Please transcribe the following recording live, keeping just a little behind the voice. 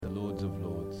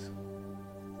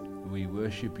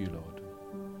worship you, Lord.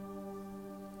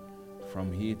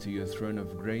 From here to your throne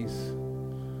of grace,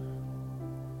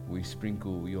 we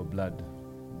sprinkle your blood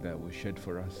that was shed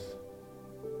for us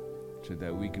so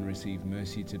that we can receive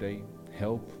mercy today,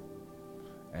 help,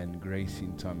 and grace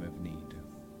in time of need.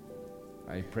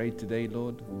 I pray today,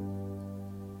 Lord,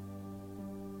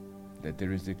 that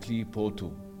there is a clear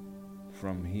portal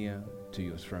from here to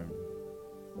your throne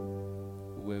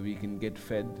where we can get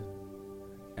fed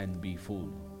and be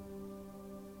full.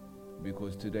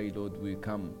 Because today, Lord, we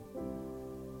come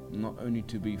not only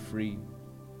to be free,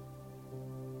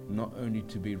 not only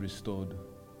to be restored,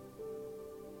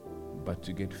 but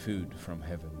to get food from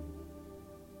heaven.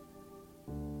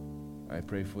 I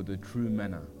pray for the true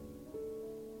manna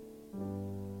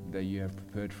that you have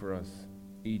prepared for us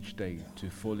each day to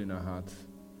fall in our hearts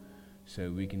so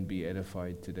we can be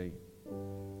edified today,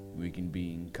 we can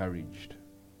be encouraged,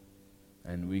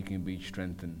 and we can be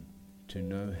strengthened to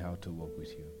know how to walk with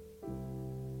you.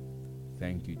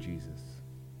 Thank you, Jesus.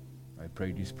 I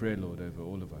pray this prayer, Lord, over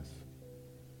all of us.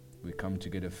 We come to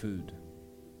get a food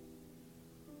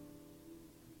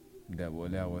that will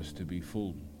allow us to be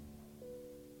full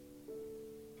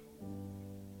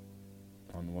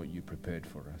on what you prepared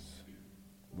for us.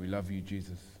 We love you,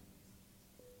 Jesus.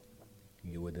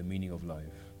 You are the meaning of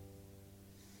life.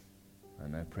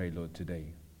 And I pray, Lord,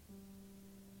 today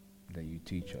that you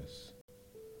teach us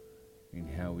in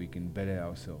how we can better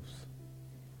ourselves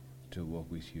to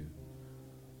walk with you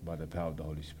by the power of the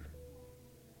Holy Spirit.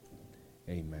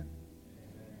 Amen.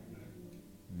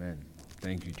 Amen.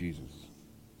 Thank you, Jesus.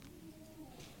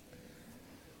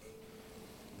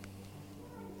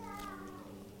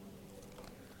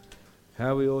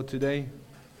 How are we all today?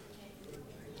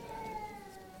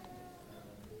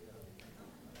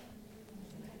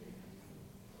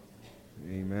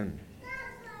 Amen.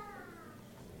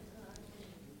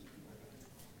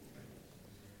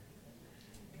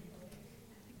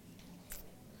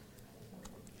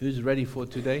 Who's ready for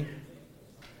today?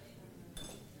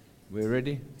 We're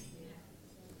ready?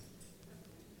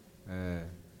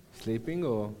 Sleeping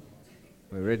or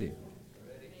we're ready?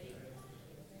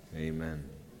 Amen.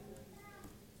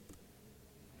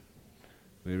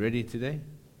 We're ready today?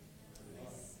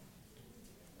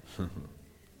 I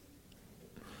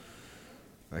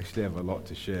actually have a lot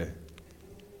to share.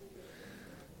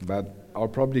 But I'll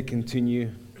probably continue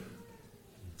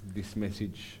this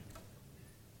message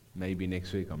maybe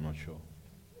next week, I'm not sure.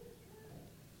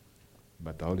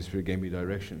 But the Holy Spirit gave me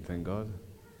direction, thank God.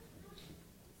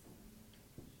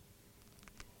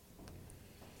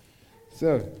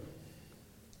 So,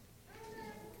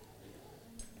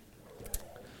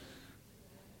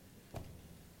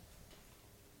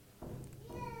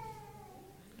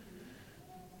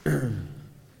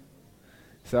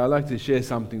 I'd like to share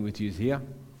something with you here.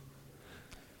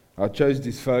 I chose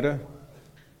this photo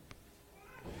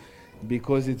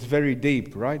because it's very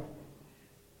deep, right?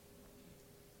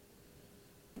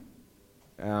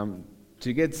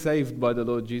 To get saved by the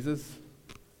Lord Jesus,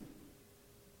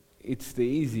 it's the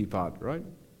easy part, right?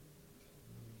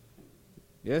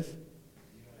 Yes?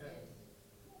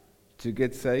 To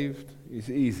get saved is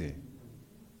easy.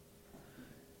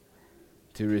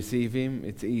 To receive Him,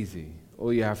 it's easy.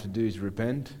 All you have to do is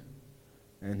repent,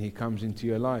 and He comes into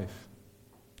your life.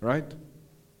 Right?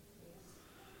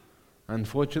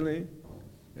 Unfortunately,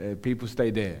 people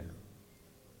stay there.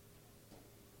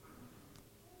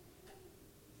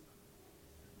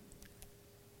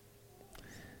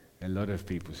 A lot of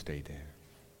people stay there.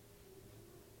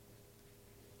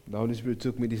 The Holy Spirit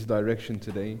took me this direction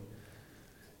today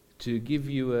to give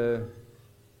you a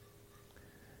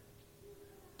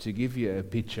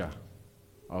picture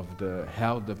of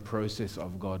how the process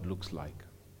of God looks like.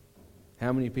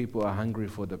 How many people are hungry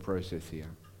for the process here?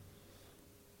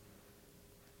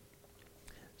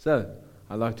 So,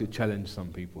 I like to challenge some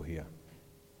people here.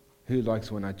 Who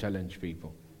likes when I challenge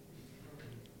people?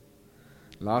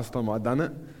 Last time I done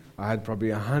it, I had probably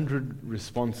 100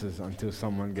 responses until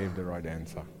someone gave the right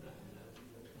answer.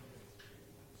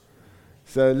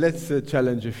 So let's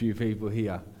challenge a few people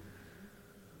here.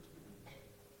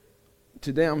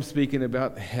 Today I'm speaking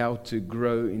about how to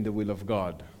grow in the will of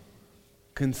God.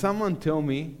 Can someone tell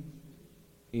me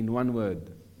in one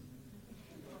word?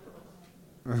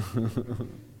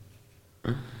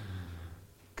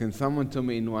 Can someone tell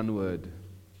me in one word?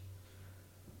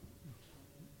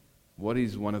 What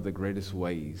is one of the greatest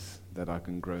ways that I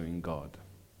can grow in God?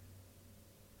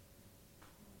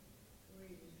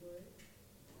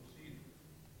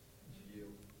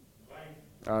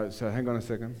 So hang on a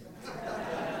second.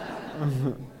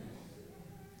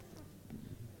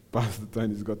 Pastor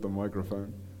Tony's got the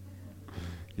microphone.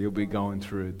 He'll be going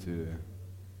through to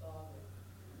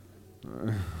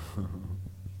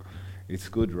It's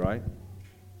good, right?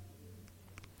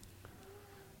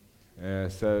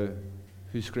 So,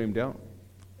 who screamed out?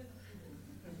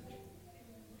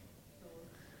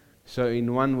 So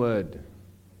in one word,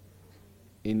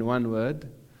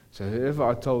 so whoever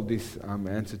I told this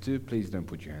answer to, please don't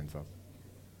put your hands up.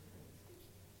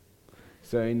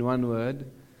 So in one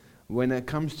word, when it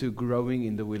comes to growing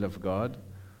in the will of God,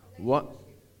 what?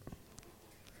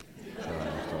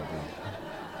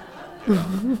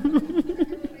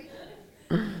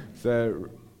 So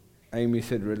Amy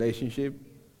said relationship,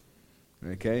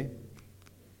 okay?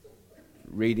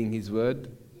 Reading His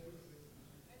Word.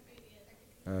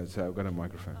 So I've got a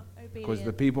microphone. Because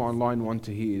the people online want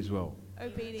to hear as well.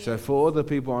 Obedience. So for all the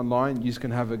people online, you just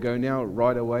can have a go now,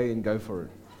 right away, and go for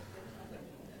it.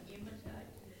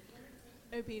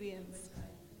 Obedience.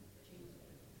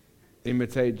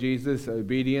 Imitate Jesus,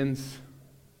 obedience.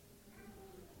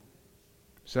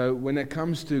 So when it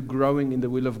comes to growing in the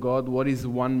will of God, what is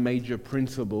one major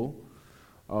principle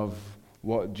of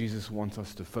what Jesus wants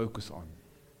us to focus on?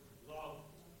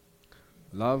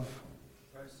 Love.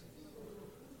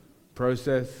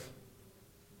 Process.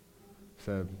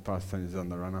 So Pastor Tony is on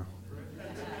the runner.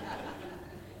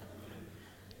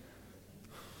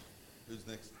 Who's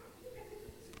next?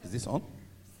 Is this on?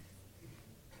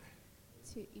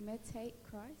 To imitate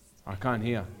Christ. I can't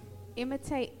hear.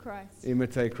 Imitate Christ.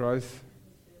 Imitate Christ.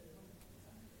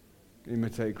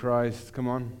 Imitate Christ. Come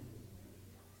on.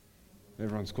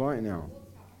 Everyone's quiet now.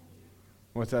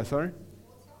 What's that, sorry?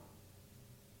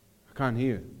 I can't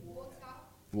hear.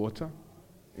 Water?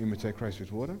 Imitate Christ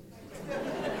with water?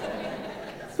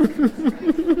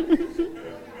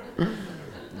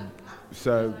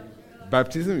 So,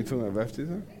 baptism? You're talking about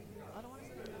baptism?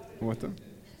 Water?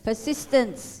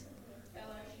 Persistence.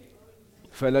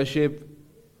 Fellowship.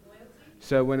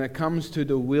 So when it comes to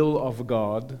the will of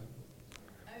God,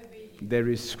 there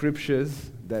is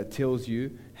scriptures that tells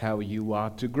you how you are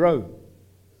to grow.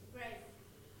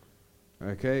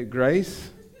 Okay, grace.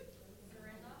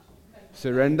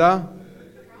 Surrender.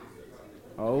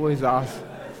 I always ask.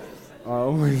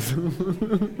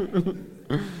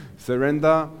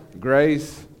 Surrender,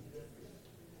 grace,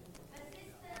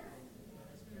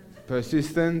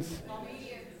 persistence.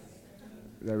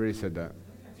 They already said that.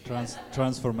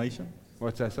 Transformation.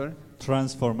 What's that, sorry?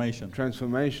 Transformation.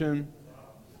 Transformation.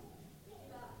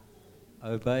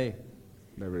 Obey.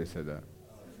 They already said that.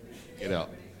 Get out.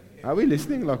 Are we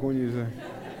listening like when you say?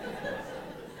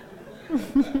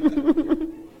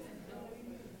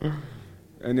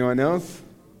 Anyone else?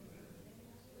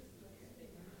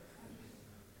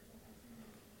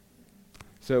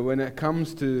 So when it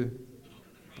comes to...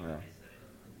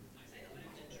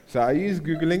 So are you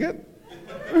Googling it?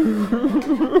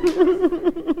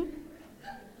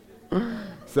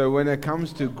 So when it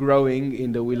comes to growing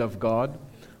in the will of God,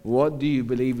 what do you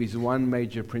believe is one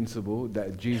major principle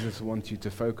that Jesus wants you to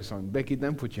focus on? Becky,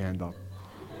 don't put your hand up.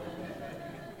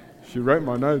 She wrote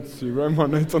my notes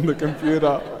on the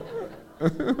computer.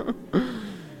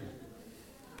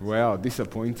 Wow,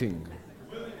 disappointing.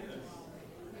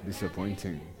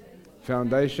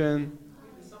 Foundation.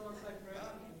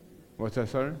 What's that,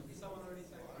 sorry?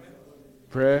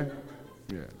 Prayer?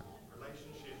 Yeah.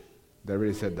 They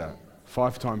already said that.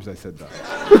 5 times they said that.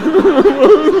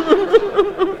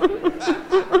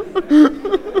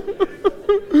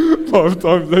 5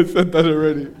 times they said that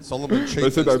already. Solomon cheats. They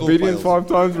said and still obedience fails. 5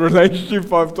 times, relationship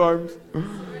 5 times.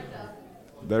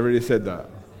 They already said that.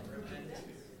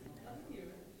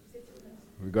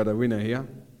 We got a winner here.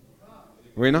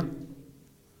 Winner?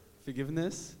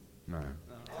 Forgiveness. No.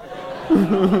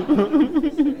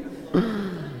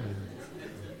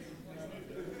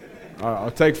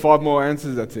 I'll take 5 more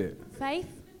answers, that's it.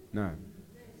 Faith. No.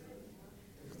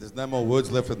 There's no more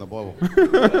words left in the Bible.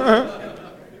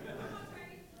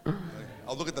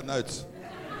 I'll look at the notes.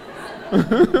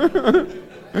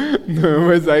 No,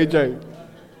 where's AJ?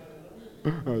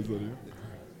 Oh, sorry.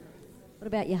 What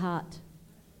about your heart?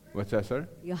 What's that, sorry?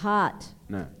 Your heart.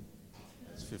 No.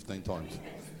 It's 15 times.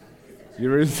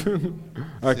 You is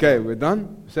okay, we're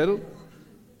done? Settled?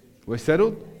 We're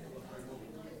settled?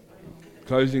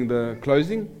 Closing.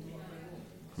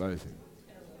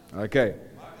 Okay.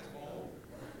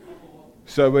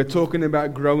 So we're talking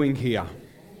about growing here.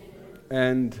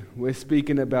 And we're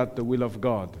speaking about the will of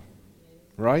God.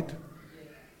 Right?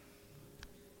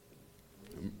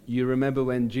 You remember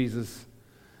when Jesus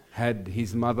had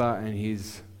his mother and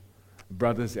his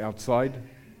brothers outside?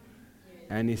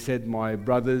 And he said, my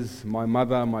brothers, my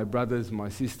mother, my brothers, my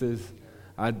sisters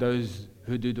are those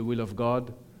who do the will of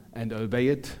God and obey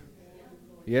it.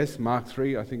 Yes, Mark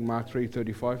 3, I think Mark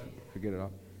 3:35. Forget it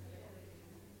up.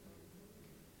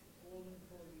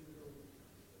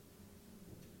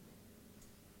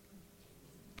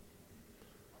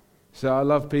 So I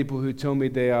love people who tell me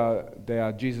they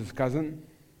are Jesus' cousin,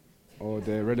 or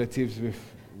they're relatives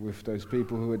with those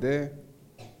people who are there.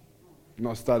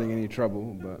 Not starting any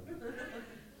trouble, but...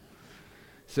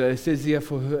 So it says here,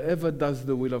 for whoever does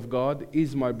the will of God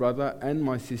is my brother and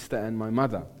my sister and my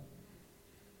mother.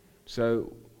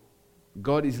 So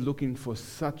God is looking for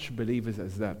such believers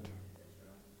as that.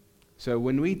 So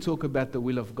when we talk about the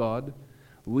will of God,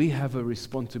 we have a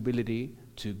responsibility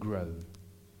to grow.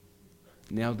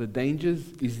 Now the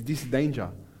dangers is this danger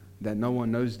that no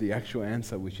one knows the actual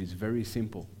answer, which is very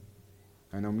simple.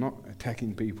 And I'm not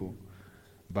attacking people,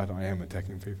 but I am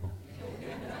attacking people.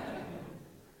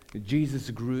 Jesus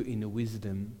grew in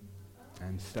wisdom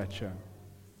and stature.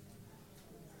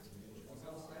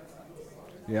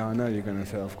 Yeah, I know you're going to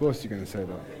say, of course you're going to say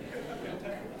that.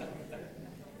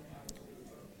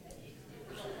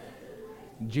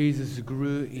 Jesus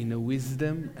grew in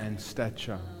wisdom and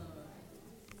stature.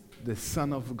 The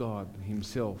Son of God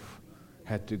himself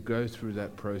had to go through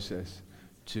that process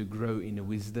to grow in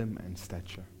wisdom and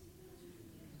stature.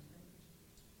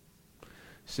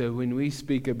 So when we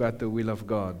speak about the will of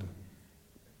God,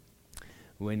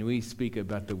 we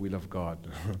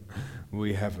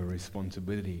have a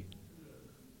responsibility.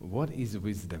 What is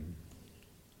wisdom?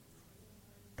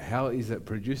 How is it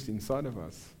produced inside of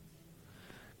us?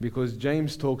 Because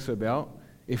James talks about,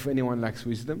 if anyone lacks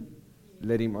wisdom,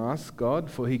 let him ask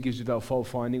God, for he gives without fault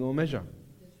finding or measure.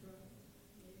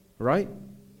 Right?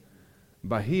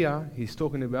 But here, he's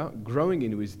talking about growing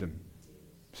in wisdom.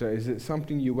 So is it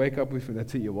something you wake up with and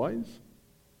that's it, you're wise?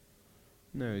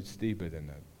 No, it's deeper than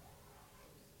that.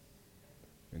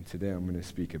 And today I'm going to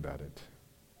speak about it.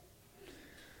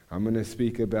 I'm going to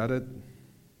speak about it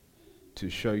to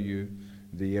show you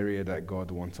the area that God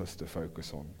wants us to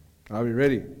focus on. Are we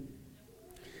ready?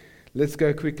 Let's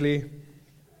go quickly.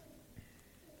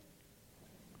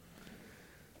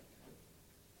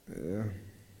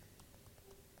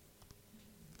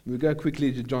 We'll go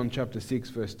quickly to John chapter 6,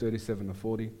 verse 37 to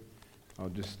 40.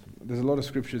 There's a lot of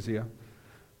scriptures here,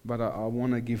 but I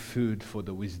want to give food for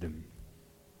the wisdom.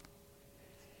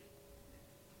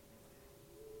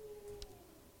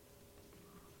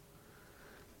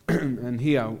 And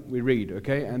here we read,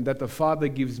 okay, and that the Father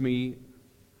gives me,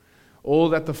 all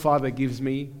that the Father gives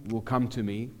me will come to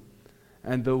me,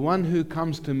 and the one who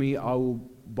comes to me I will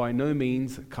by no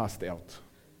means cast out.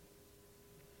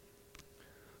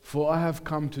 For I've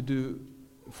come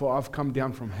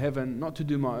down from heaven not to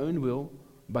do my own will,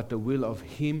 but the will of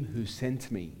him who sent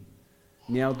me.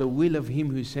 Now the will of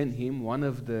him who sent him, one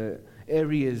of the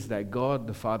areas that God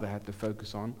the Father had to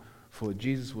focus on for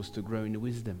Jesus was to grow in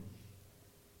wisdom.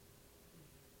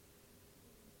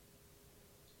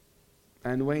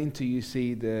 And wait until you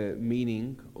see the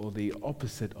meaning or the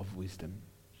opposite of wisdom,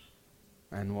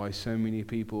 and why so many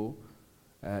people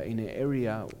in an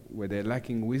area where they're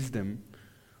lacking wisdom,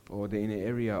 or they're in an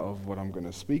area of what I'm going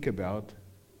to speak about,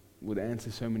 would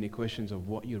answer so many questions of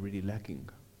what you're really lacking.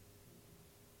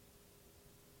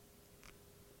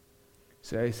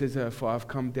 So he says, for I've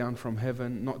come down from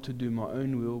heaven not to do my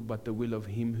own will, but the will of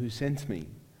him who sent me.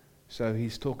 So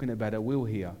he's talking about a will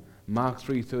here. Mark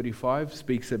 3:35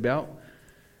 speaks about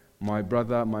my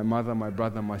brother, my mother, my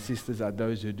brother, my sisters are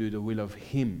those who do the will of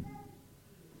him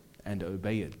and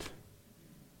obey it.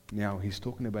 Now he's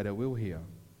talking about a will here.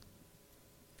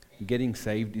 Getting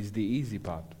saved is the easy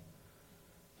part.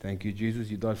 Thank you,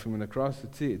 Jesus, you died for me on the cross.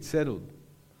 That's it, it's settled.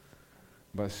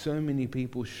 But so many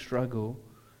people struggle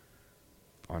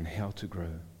on how to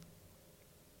grow.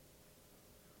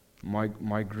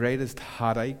 My greatest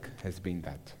heartache has been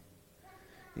that.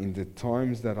 In the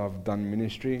times that I've done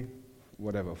ministry,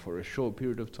 whatever, for a short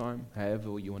period of time,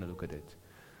 however you want to look at it,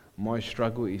 my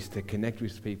struggle is to connect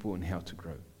with people and how to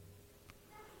grow.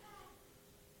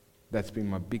 That's been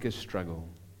my biggest struggle.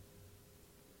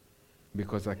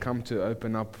 Because I come to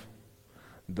open up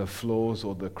the flaws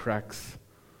or the cracks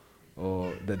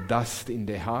or the dust in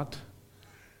their heart,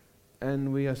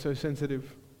 and we are so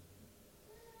sensitive.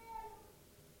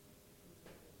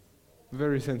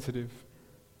 Very sensitive.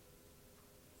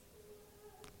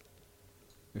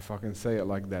 If I can say it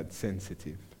like that,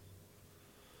 sensitive.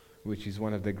 Which is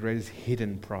one of the greatest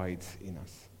hidden prides in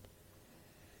us.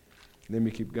 Let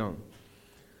me keep going.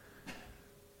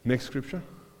 Next scripture.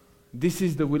 This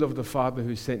is the will of the Father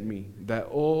who sent me, that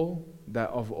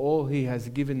of all he has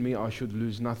given me I should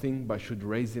lose nothing, but should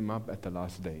raise him up at the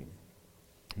last day.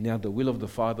 Now the will of the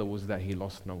Father was that he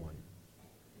lost no one.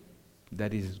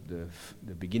 That is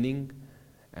the beginning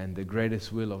and the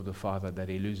greatest will of the Father, that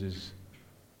he loses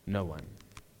no one.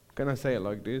 Can I say it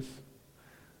like this?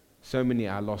 So many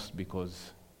are lost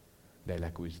because they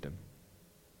lack wisdom.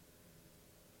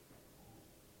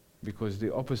 Because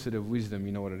the opposite of wisdom,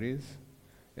 you know what it is?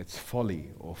 It's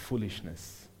folly or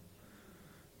foolishness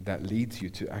that leads you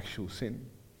to actual sin,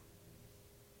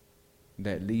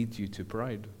 that leads you to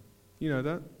pride. You know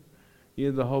that?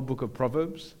 You know the whole book of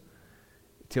Proverbs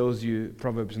tells you,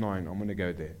 Proverbs 9, I'm going to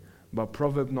go there. But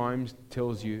Proverbs 9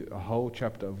 tells you a whole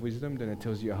chapter of wisdom, then it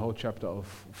tells you a whole chapter of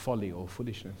folly or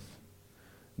foolishness.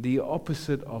 The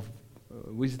opposite of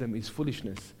wisdom is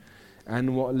foolishness.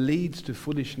 And what leads to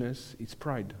foolishness is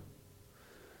pride.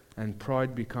 And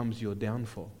pride becomes your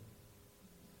downfall.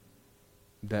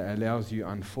 That allows you,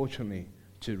 unfortunately,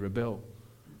 to rebel,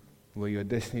 where your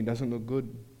destiny doesn't look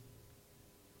good.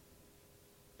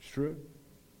 It's true.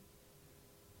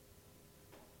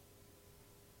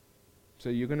 So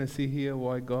you're going to see here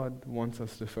why God wants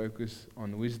us to focus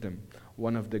on wisdom.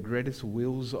 One of the greatest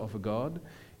wills of God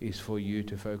is for you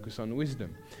to focus on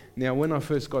wisdom. Now, when I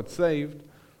first got saved,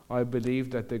 I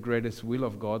believed that the greatest will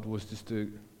of God was just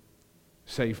to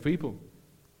save people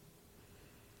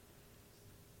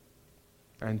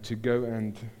and to go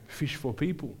and fish for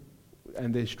people.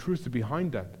 And there's truth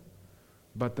behind that.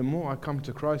 But the more I come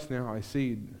to Christ now, I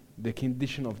see the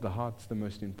condition of the heart's the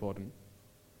most important.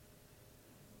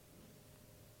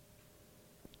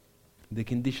 The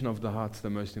condition of the heart's the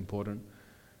most important.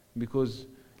 Because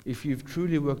if you've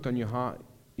truly worked on your heart,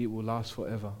 it will last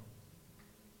forever.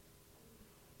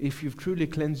 If you've truly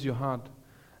cleansed your heart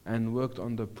and worked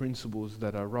on the principles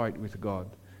that are right with God,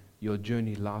 your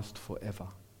journey lasts forever.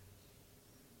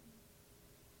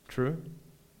 True?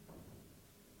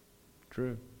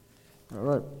 True. All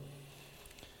right.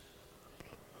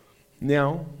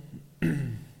 Now,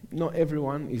 not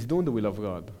everyone is doing the will of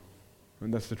God.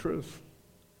 And that's the truth.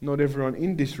 Not everyone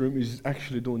in this room is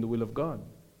actually doing the will of God.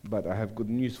 But I have good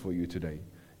news for you today.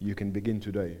 You can begin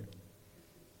today.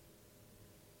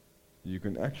 You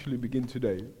can actually begin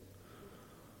today.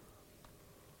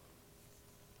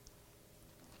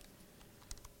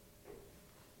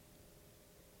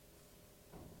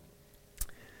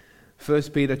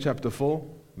 First Peter chapter 4,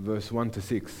 verse 1 to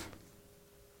 6.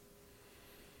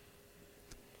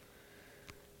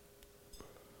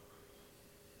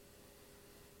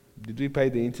 Did we pay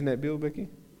the internet bill, Becky?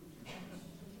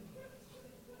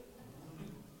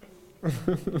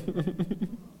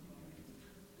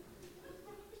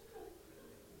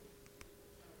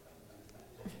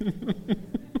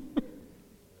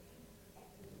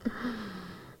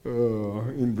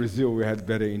 In Brazil we had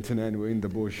better internet and we're in the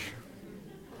bush.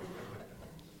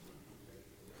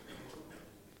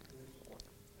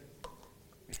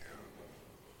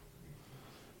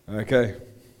 Okay.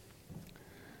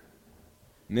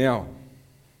 Now,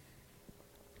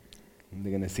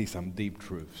 they're going to see some deep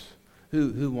truths.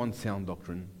 Who wants sound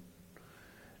doctrine?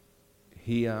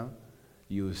 Here,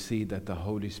 you will see that the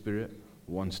Holy Spirit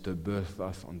wants to birth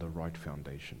us on the right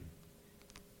foundation.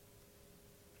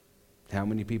 How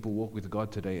many people walk with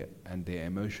God today and they're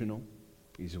emotional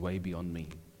is way beyond me.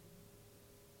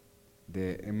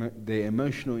 They're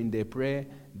emotional in their prayer,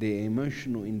 they're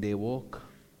emotional in their walk.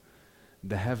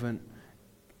 They haven't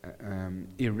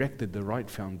erected the right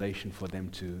foundation for them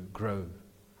to grow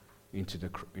into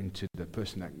the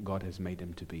person that God has made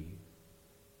them to be.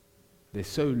 They're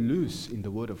so loose in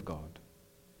the Word of God.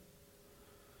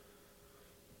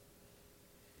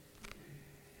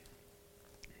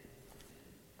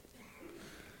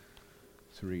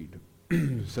 Let's read.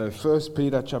 So 1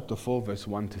 Peter chapter 4 verse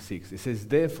 1 to 6. It says,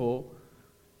 therefore,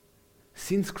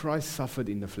 since Christ suffered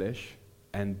in the flesh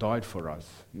and died for us,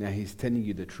 now he's telling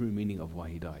you the true meaning of why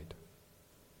he died.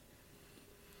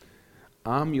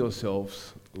 Arm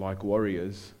yourselves like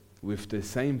warriors with the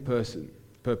same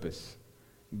purpose,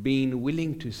 being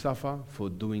willing to suffer for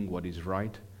doing what is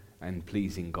right and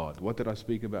pleasing God. What did I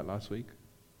speak about last week?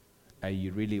 Are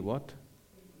you really what?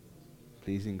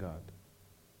 Pleasing God.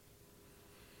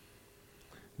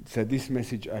 So this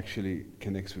message actually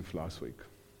connects with last week.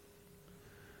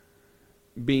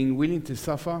 Being willing to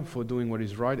suffer for doing what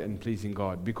is right and pleasing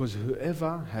God. Because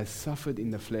whoever has suffered in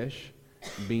the flesh,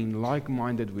 being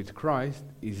like-minded with Christ,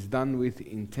 is done with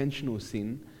intentional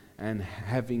sin and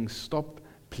having stopped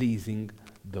pleasing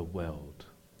the world.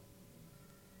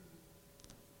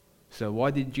 So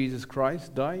why did Jesus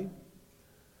Christ die?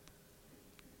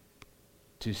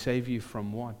 To save you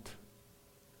from what?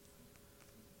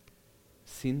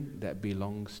 Sin that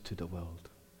belongs to the world.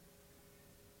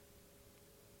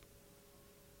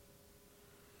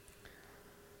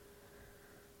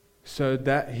 So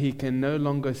that he can no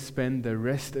longer spend the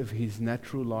rest of his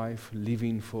natural life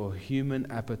living for human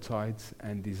appetites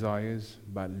and desires,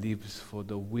 but lives for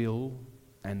the will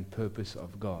and purpose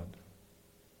of God.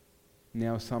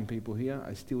 Now some people here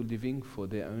are still living for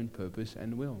their own purpose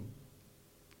and will.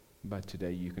 but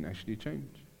today you can actually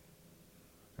change.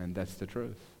 And that's the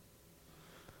truth.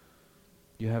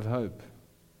 You have hope.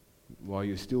 While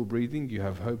you're still breathing, you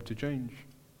have hope to change.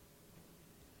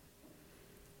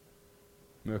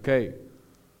 Okay.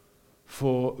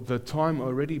 For the time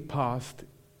already past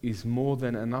is more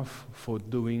than enough for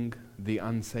doing the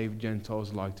unsaved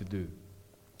Gentiles like to do,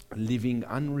 living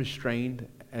unrestrained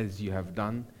as you have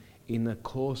done in a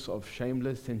course of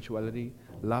shameless sensuality,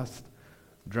 lust,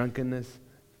 drunkenness,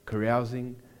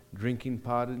 carousing, drinking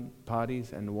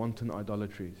parties, and wanton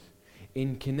idolatries.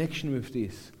 In connection with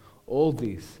this, all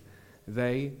this,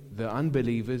 they, the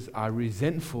unbelievers, are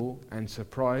resentful and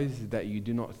surprised that you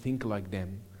do not think like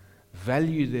them,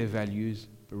 value their values,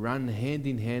 run hand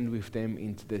in hand with them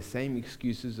into the same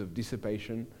excuses of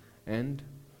dissipation and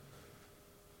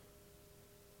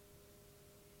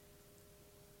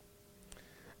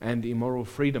immoral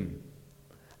freedom.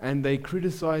 And they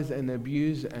criticize and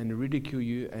abuse and ridicule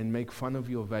you and make fun of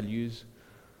your values,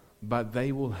 but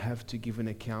they will have to give an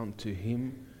account to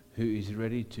Him who is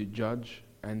ready to judge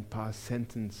and pass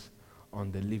sentence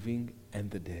on the living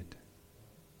and the dead.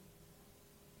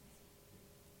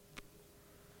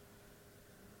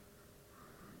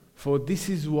 For this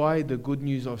is why the good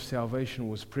news of salvation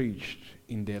was preached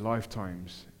in their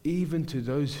lifetimes, even to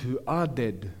those who are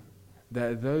dead,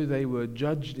 that though they were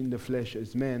judged in the flesh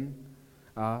as men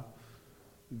are,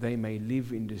 they may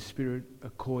live in the Spirit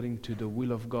according to the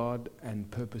will of God and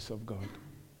purpose of God.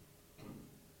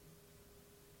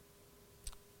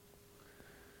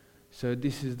 So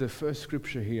this is the first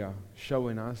scripture here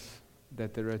showing us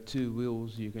that there are two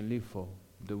wills you can live for: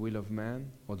 the will of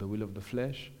man, or the will of the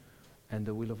flesh, and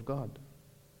the will of God.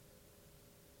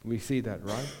 We see that,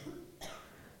 right?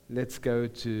 Let's go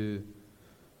to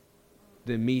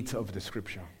the meat of the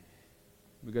scripture.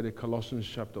 We go to Colossians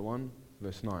chapter 1,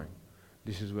 verse 9.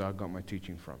 This is where I got my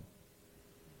teaching from.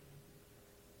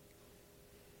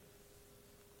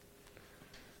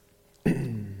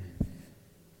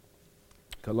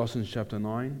 Colossians chapter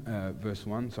 9, verse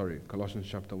 1, Colossians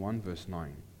chapter 1, verse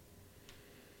 9.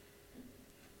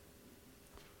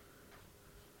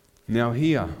 Now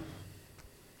here,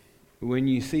 when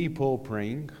you see Paul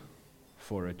praying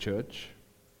for a church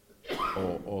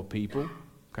or people,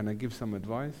 can I give some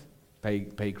advice?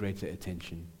 Pay greater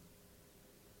attention.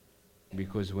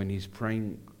 Because when he's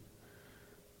praying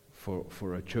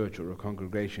for a church or a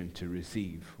congregation to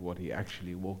receive what he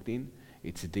actually walked in,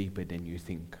 it's deeper than you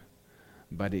think.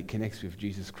 But it connects with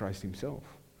Jesus Christ himself.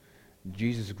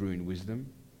 Jesus grew in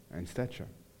wisdom and stature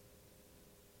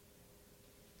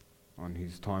on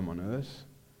his time on earth.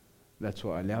 That's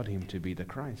what allowed him to be the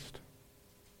Christ.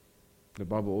 The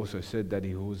Bible also said that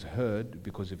he was heard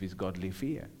because of his godly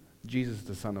fear. Jesus,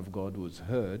 the Son of God, was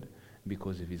heard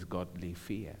because of his godly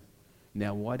fear.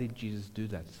 Now, why did Jesus do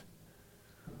that?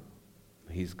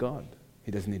 He's God.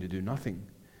 He doesn't need to do nothing.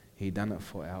 He done it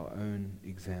for our own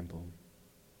example,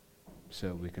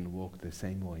 so we can walk the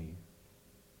same way.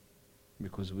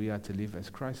 Because we are to live as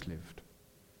Christ lived.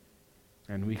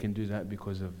 And we can do that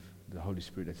because of the Holy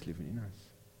Spirit that's living in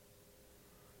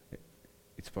us.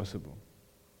 It's possible.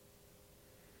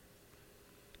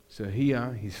 So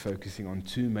here he's focusing on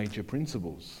two major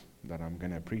principles that I'm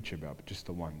going to preach about, but just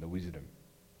the one, the wisdom.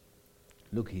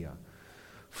 Look here.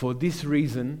 For this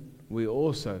reason, we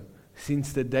also,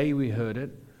 since the day we heard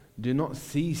it, do not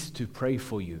cease to pray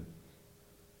for you.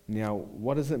 Now,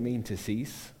 what does it mean to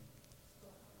cease?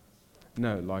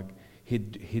 No, like he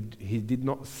did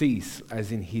not cease,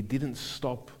 as in he didn't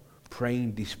stop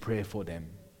praying this prayer for them,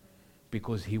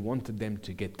 because he wanted them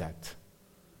to get that.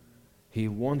 He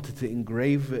wanted to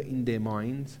engrave in their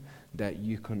minds that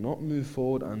you cannot move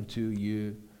forward until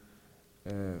you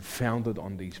founded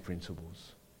on these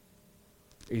principles.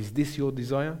 Is this your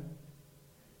desire?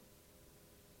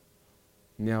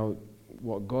 Now,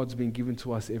 what God's been given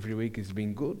to us every week has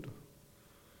been good.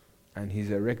 And He's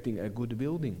erecting a good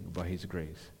building by His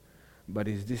grace. But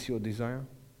is this your desire?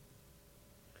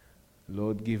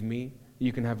 Lord, give me.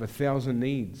 You can have 1,000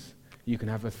 needs. You can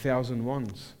have 1,000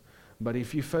 wants. But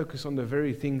if you focus on the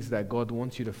very things that God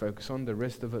wants you to focus on, the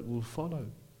rest of it will follow.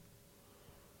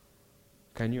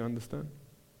 Can you understand?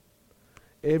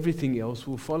 Everything else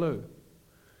will follow.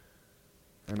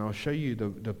 And I'll show you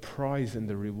the prize and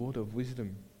the reward of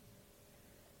wisdom,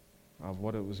 of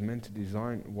what it was meant to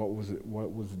design, what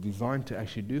was designed to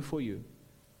actually do for you.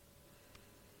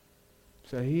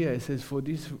 So here it says, for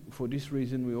this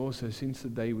reason we also, since the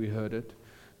day we heard it,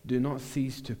 do not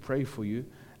cease to pray for you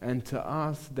and to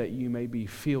ask that you may be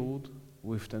filled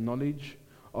with the knowledge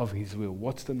of His will.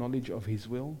 What's the knowledge of His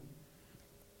will?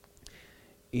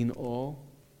 In all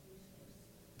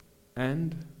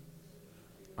and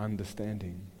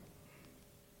understanding.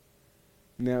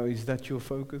 Now, is that your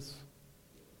focus?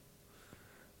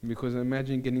 Because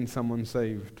imagine getting someone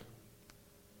saved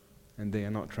and they are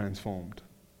not transformed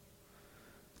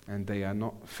and they are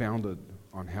not founded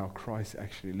on how Christ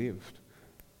actually lived.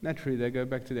 Naturally, they go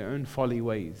back to their own folly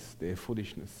ways, their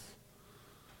foolishness.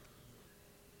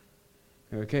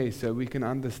 Okay, so we can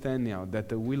understand now that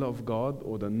the will of God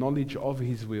or the knowledge of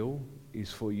His will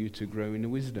is for you to grow in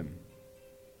wisdom.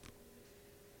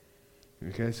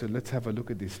 Okay, so let's have a look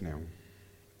at this now.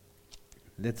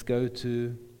 Let's go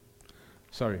to,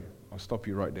 sorry, I'll stop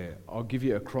you right there. I'll give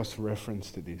you a cross reference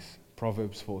to this.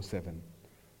 Proverbs 4:7.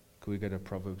 Can we go to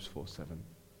Proverbs 4:7?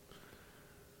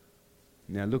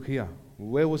 Now look here.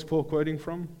 Where was Paul quoting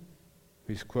from?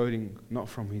 He's quoting not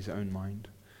from his own mind.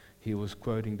 He was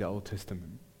quoting the Old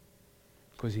Testament.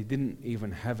 Because he didn't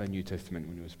even have a New Testament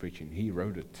when he was preaching. He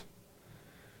wrote it.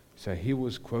 So he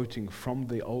was quoting from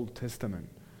the Old Testament.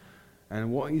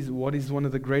 And what is one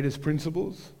of the greatest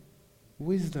principles?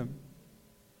 Wisdom.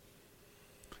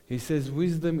 He says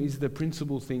wisdom is the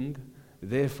principal thing,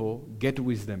 therefore get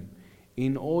wisdom.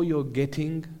 In all your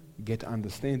getting, get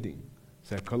understanding.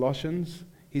 So Colossians,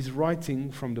 he's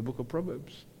writing from the book of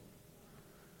Proverbs.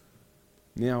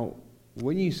 Now,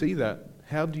 when you see that,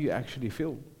 how do you actually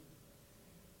feel?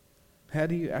 How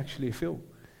do you actually feel?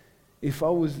 If I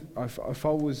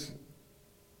was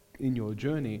in your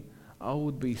journey, I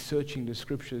would be searching the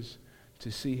scriptures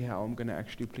to see how I'm going to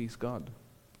actually please God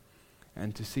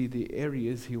and to see the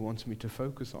areas He wants me to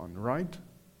focus on, right?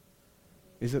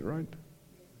 Is it right?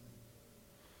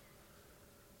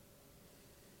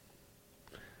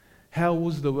 How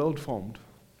was the world formed?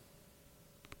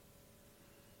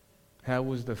 How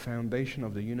was the foundation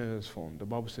of the universe formed? The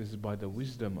Bible says by the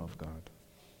wisdom of God.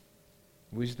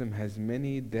 Wisdom has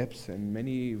many depths and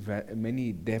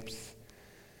many depths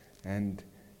and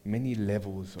many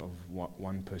levels of what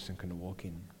one person can walk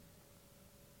in.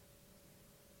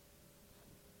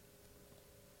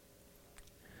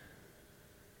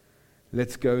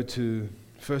 Let's go to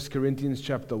 1 Corinthians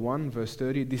chapter 1 verse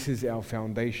 30. This is our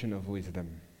foundation of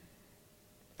wisdom.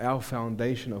 Our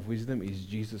foundation of wisdom is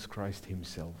Jesus Christ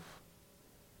Himself.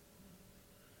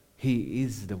 He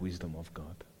is the wisdom of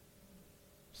God.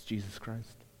 It's Jesus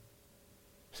Christ.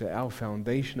 So our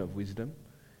foundation of wisdom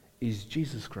is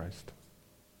Jesus Christ.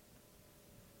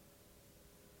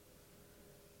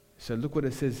 So look what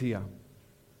it says here.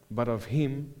 But of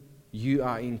Him you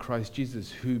are in Christ Jesus,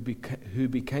 who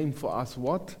became for us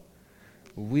what?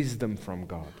 Wisdom from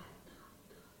God.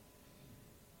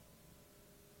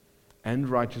 And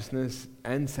righteousness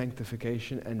and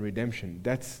sanctification and redemption.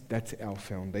 That's our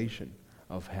foundation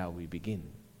of how we begin.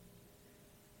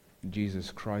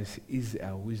 Jesus Christ is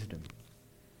our wisdom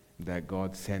that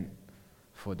God sent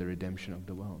for the redemption of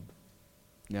the world.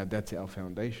 Now that's our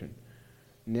foundation.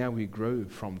 Now we grow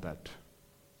from that.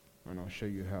 And I'll show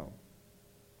you how.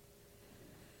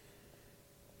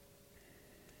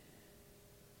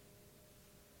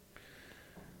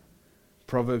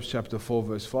 Proverbs chapter 4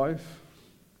 verse 5.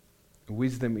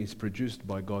 Wisdom is produced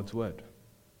by God's word.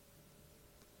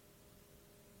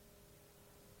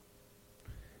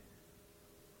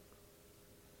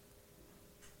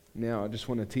 Now I just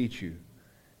want to teach you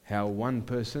how one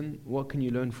person, what can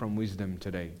you learn from wisdom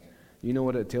today? You know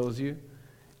what it tells you?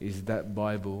 Is that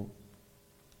Bible,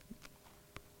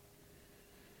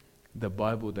 the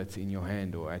Bible that's in your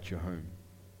hand or at your home,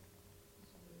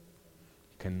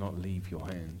 cannot leave your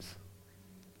hands.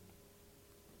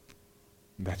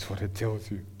 That's what it tells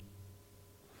you.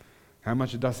 How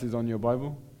much dust is on your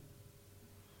Bible?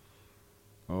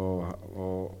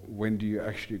 Or when do you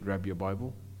actually grab your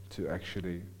Bible to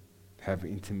actually have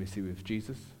intimacy with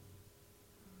Jesus?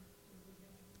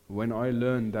 When I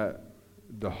learned that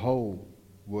the whole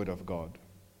Word of God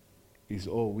is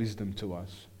all wisdom to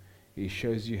us, it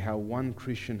shows you how one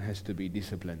Christian has to be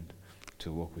disciplined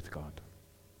to walk with God.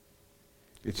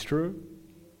 It's true.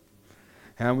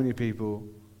 How many people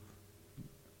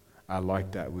are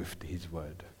like that with His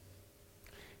Word?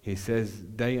 He says,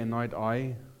 day and night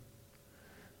I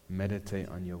meditate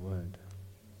on your Word.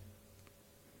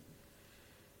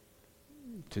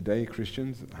 Today,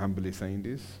 Christians, humbly saying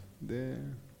this,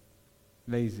 they're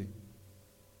lazy.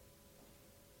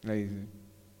 Lazy.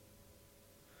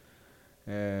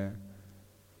 They're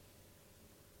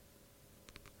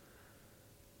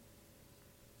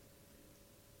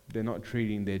not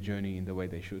treating their journey in the way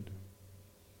they should.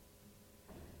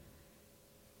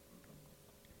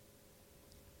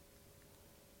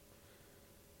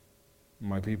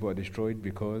 My people are destroyed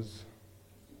because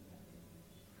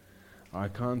I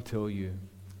can't tell you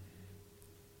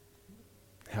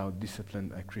how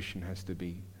disciplined a Christian has to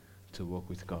be to walk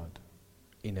with God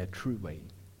in a true way.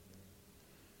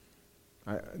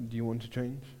 Do you want to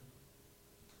change?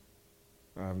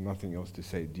 I have nothing else to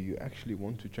say. Do you actually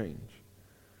want to change?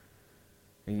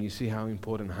 And you see how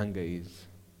important hunger is.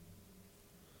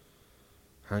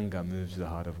 Hunger moves the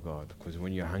heart of God. Because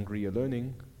when you're hungry, you're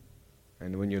learning.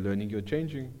 And when you're learning, you're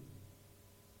changing.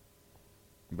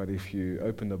 But if you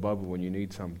open the Bible when you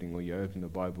need something, or you open the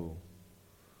Bible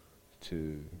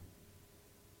to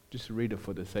just read it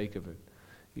for the sake of it,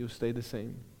 you'll stay the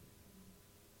same.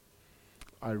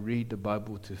 I read the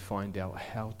Bible to find out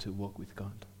how to walk with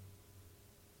God.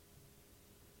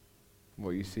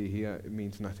 What you see here, it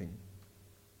means nothing.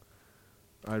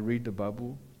 I read the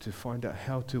Bible to find out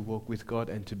how to walk with God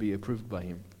and to be approved by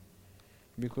Him.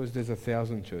 Because there's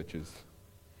 1,000 churches.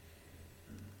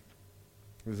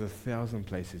 There's 1,000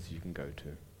 places you can go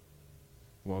to.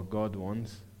 What God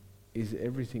wants is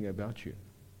everything about you.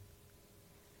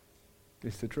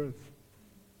 It's the truth.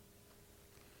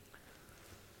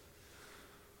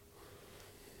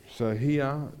 So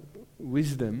here,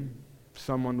 wisdom,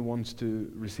 someone wants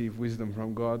to receive wisdom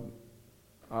from God.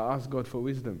 I ask God for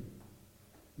wisdom.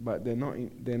 But they're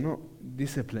not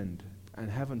disciplined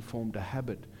and haven't formed a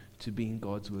habit to be in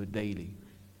God's word daily,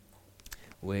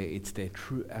 where it's their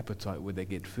true appetite, where they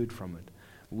get food from it.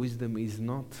 Wisdom is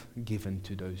not given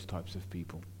to those types of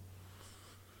people.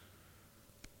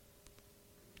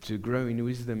 To grow in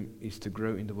wisdom is to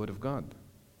grow in the Word of God.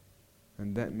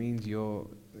 And that means you're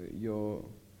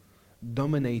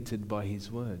dominated by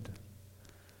His Word.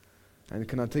 And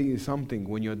can I tell you something?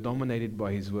 When you're dominated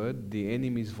by His Word, the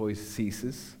enemy's voice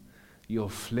ceases, your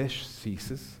flesh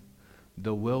ceases,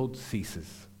 the world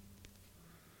ceases.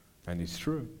 And it's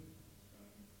true.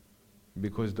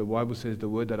 Because the Bible says the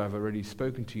word that I've already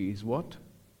spoken to you is what?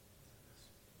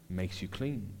 Makes you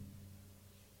clean.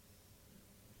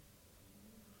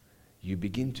 You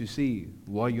begin to see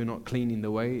why you're not clean in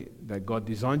the way that God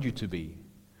designed you to be.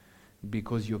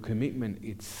 Because your commitment,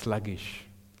 it's sluggish.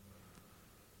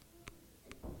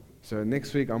 So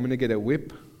next week I'm going to get a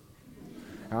whip.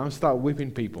 And I'm going to start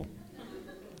whipping people.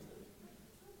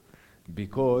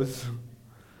 Because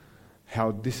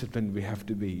how disciplined we have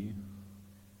to be.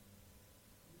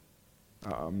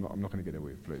 I'm not going to get a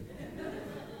whip, please.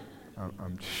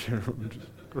 I'm just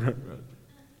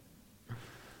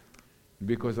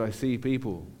because I see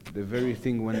people, the very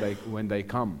thing when they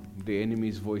come, the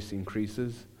enemy's voice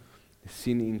increases,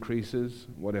 sin increases,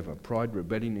 whatever, pride,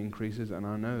 rebellion increases, and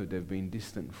I know they've been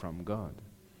distant from God.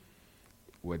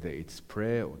 Whether it's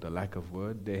prayer or the lack of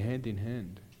word, they're hand in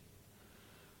hand.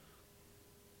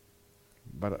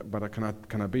 But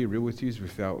can I be real with you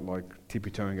without like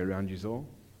tippy-toeing around you all?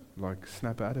 Like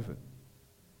snap out of it.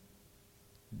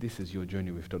 This is your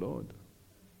journey with the Lord.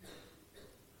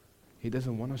 He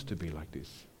doesn't want us to be like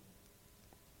this.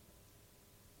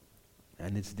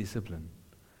 And it's discipline.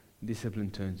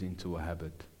 Discipline turns into a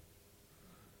habit.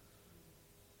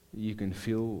 You can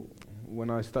feel, when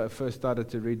I first started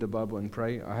to read the Bible and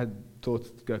pray, I had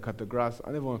thoughts to go cut the grass.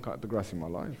 I never want to cut the grass in my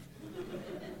life.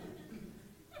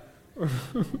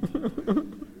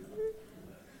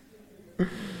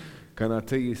 Can I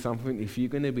tell you something? If you're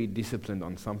going to be disciplined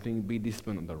on something, be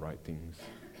disciplined on the right things.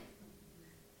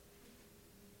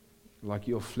 Like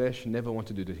your flesh never want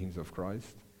to do the things of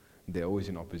Christ. They're always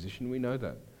in opposition. We know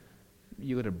that.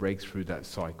 You got to break through that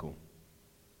cycle.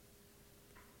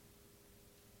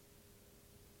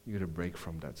 You got to break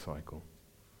from that cycle.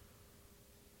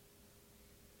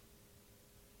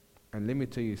 And let me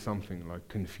tell you something, like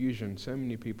confusion, so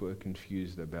many people are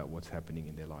confused about what's happening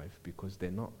in their life because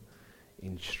they're not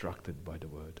instructed by the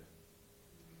word.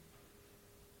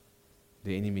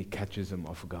 The enemy catches them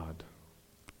off guard.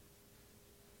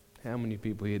 How many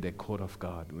people here, they're caught off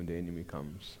guard when the enemy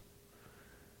comes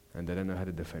and they don't know how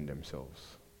to defend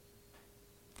themselves?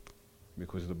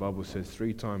 Because the Bible says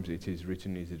 3 times, it is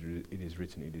written, it is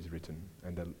written, it is written.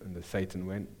 And the Satan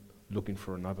went looking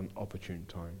for another opportune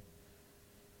time.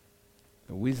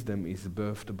 The wisdom is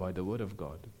birthed by the word of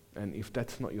God. And if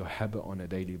that's not your habit on a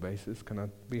daily basis, can I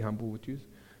be humble with you?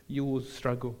 You will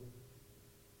struggle.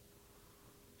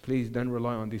 Please don't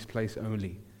rely on this place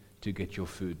only to get your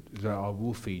food. I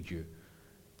will feed you.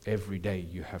 Every day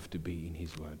you have to be in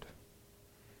His word.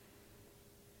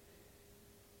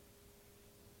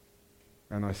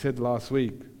 And I said last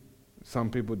week, some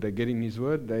people, they get in His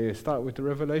word, they start with the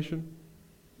revelation.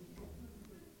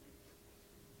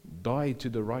 Die to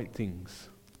the right things.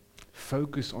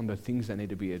 Focus on the things that need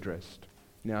to be addressed.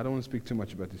 Now, I don't want to speak too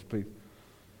much about this, please.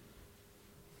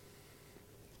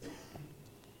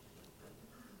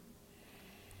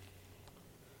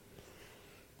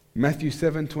 Matthew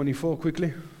 7:24,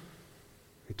 quickly.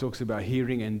 It talks about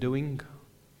hearing and doing.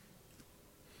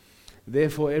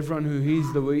 Therefore, everyone who hears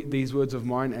these words of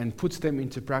mine and puts them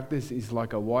into practice is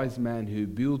like a wise man who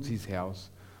builds his house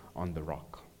on the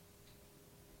rock.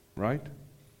 Right?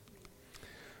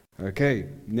 Okay,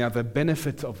 now the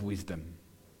benefits of wisdom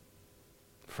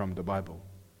from the Bible.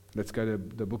 Let's go to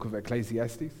the book of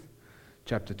Ecclesiastes,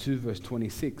 chapter 2, verse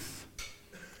 26.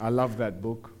 I love that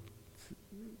book. It's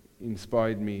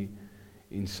inspired me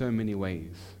in so many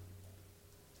ways.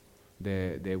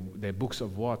 They're books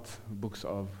of what? Books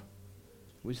of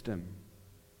wisdom.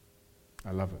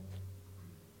 I love it.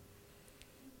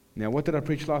 Now, what did I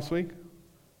preach last week?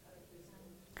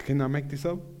 Can I make this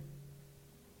up?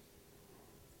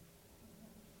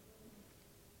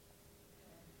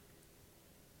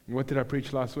 What did I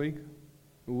preach last week?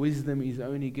 Wisdom is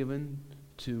only given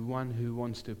to one who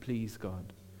wants to please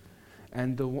God.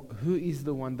 And who is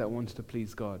the one that wants to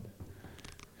please God?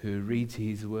 Who reads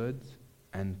His words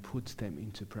and puts them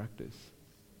into practice.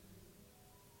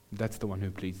 That's the one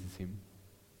who pleases Him.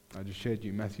 I just shared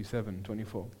you Matthew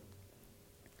 7:24.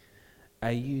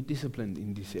 Are you disciplined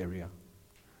in this area?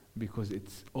 Because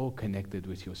it's all connected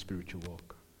with your spiritual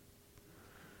walk.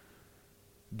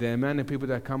 The amount of people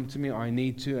that come to me, I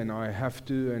need to and I have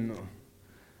to, and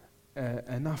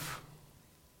enough.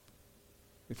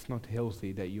 It's not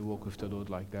healthy that you walk with the Lord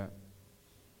like that.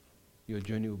 Your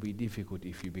journey will be difficult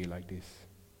if you be like this.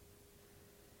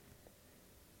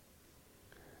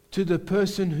 To the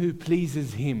person who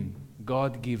pleases Him,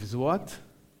 God gives what?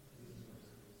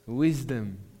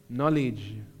 Wisdom,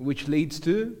 knowledge, which leads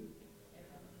to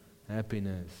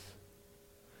happiness.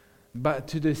 But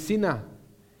to the sinner,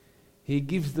 He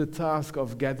gives the task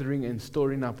of gathering and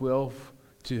storing up wealth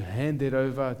to hand it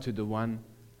over to the one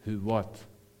who what?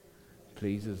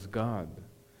 Pleases God.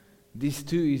 This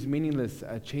too is meaningless,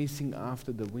 a chasing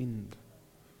after the wind.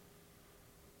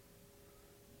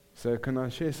 So can I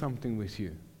share something with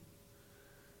you?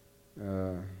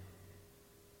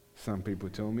 Some people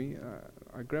tell me,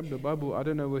 I grab the Bible, I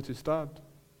don't know where to start.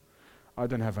 I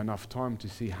don't have enough time to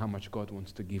see how much God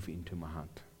wants to give into my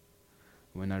heart.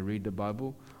 When I read the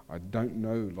Bible, I don't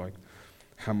know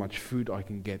how much food I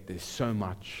can get. There's so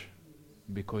much,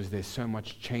 because there's so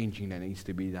much changing that needs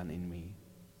to be done in me.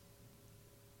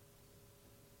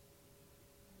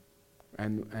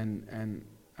 And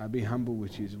I'll be humble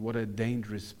with you, what a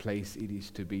dangerous place it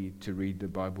is to be to read the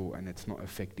Bible and it's not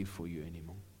effective for you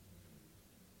anymore.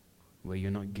 Where you're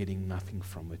not getting nothing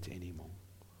from it anymore.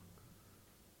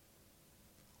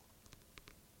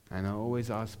 And I always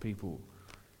ask people,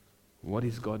 what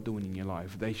is God doing in your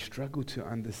life? They struggle to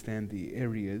understand the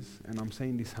areas, and I'm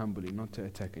saying this humbly, not to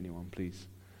attack anyone, please.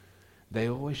 They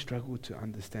always struggle to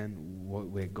understand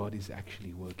where God is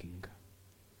actually working.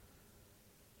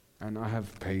 And I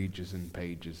have pages and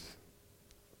pages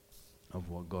of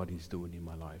what God is doing in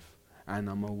my life. And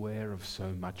I'm aware of so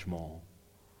much more.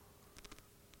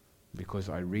 Because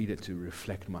I read it to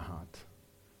reflect my heart.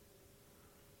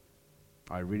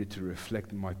 I read it to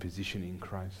reflect my position in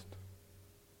Christ.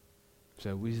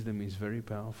 So wisdom is very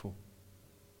powerful.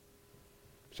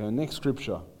 So next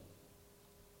scripture.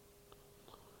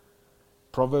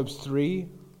 Proverbs 3,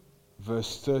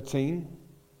 verse 13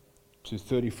 to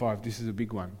 35. This is a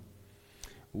big one.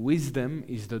 Wisdom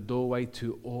is the doorway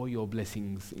to all your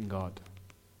blessings in God.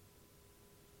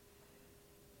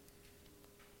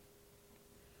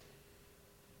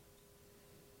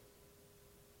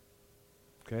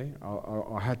 Okay,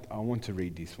 I want to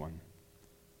read this one.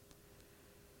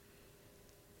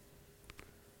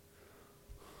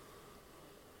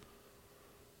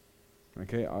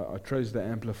 Okay, I chose the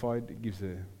Amplified. It gives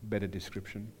a better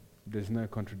description. There's no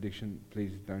contradiction.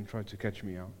 Please don't try to catch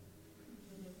me out.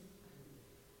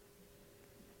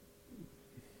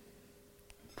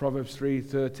 Proverbs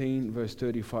 3:13, verse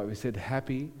 35. It said,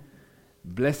 happy,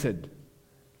 blessed,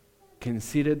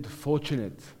 considered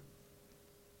fortunate.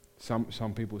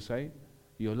 Some people say,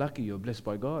 you're lucky, you're blessed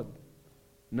by God.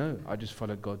 No, I just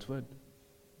followed God's word.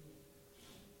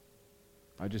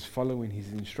 I just follow in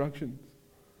His instructions.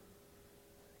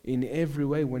 In every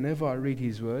way, whenever I read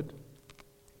His word,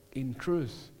 in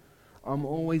truth, I'm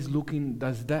always looking,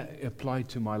 does that apply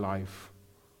to my life?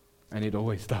 And it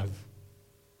always does.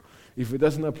 If it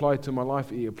doesn't apply to my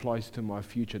life, it applies to my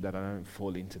future, that I don't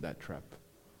fall into that trap.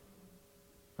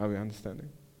 Are we understanding?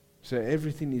 So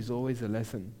everything is always a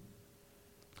lesson,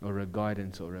 or a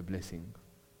guidance, or a blessing.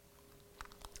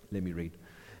 Let me read.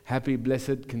 Happy,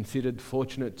 blessed, considered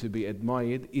fortunate, to be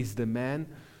admired is the man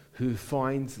who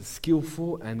finds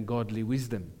skillful and godly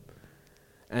wisdom,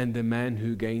 and the man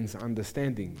who gains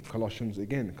understanding. Colossians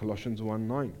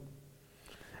 1:9.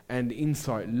 And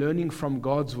insight, learning from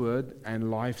God's word and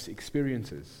life's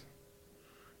experiences.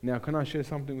 Now, can I share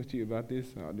something with you about this?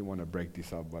 I didn't want to break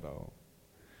this up, but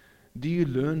do you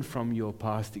learn from your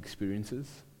past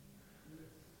experiences?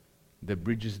 The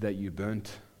bridges that you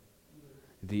burnt,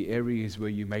 the areas where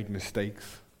you made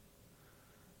mistakes,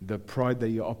 the pride that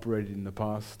you operated in the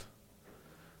past,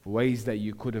 ways that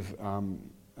you could have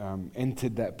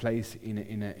entered that place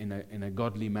in a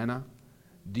godly manner.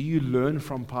 Do you learn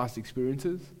from past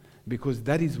experiences? Because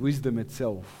that is wisdom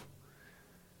itself.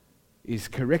 Is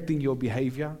correcting your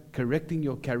behavior, correcting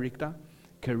your character,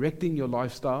 correcting your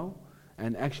lifestyle,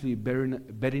 and actually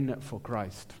bearing it for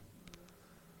Christ.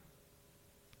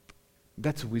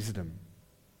 That's wisdom.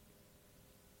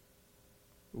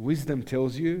 Wisdom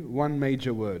tells you one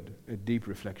major word, a deep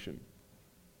reflection.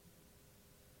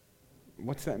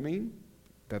 What's that mean?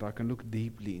 That I can look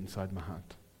deeply inside my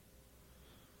heart.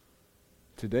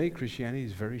 Today, Christianity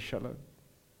is very shallow.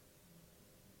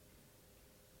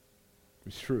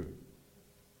 It's true.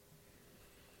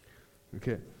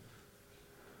 Okay.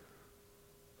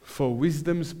 For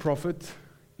wisdom's profit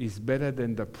is better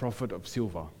than the profit of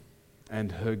silver,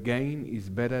 and her gain is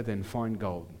better than fine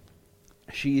gold.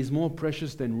 She is more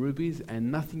precious than rubies, and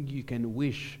nothing you can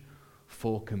wish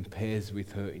for compares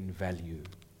with her in value.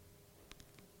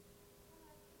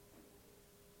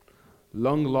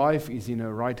 Long life is in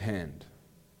her right hand.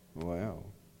 Wow.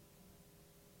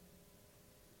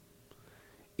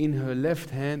 In her left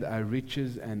hand are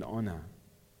riches and honor.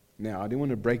 Now, I didn't want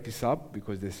to break this up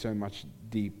because there's so much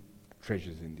deep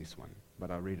treasures in this one, but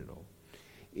I'll read it all.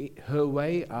 Her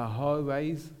way are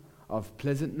highways of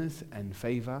pleasantness and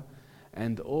favor,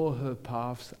 and all her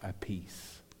paths are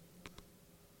peace.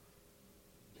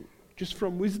 Just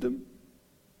from wisdom.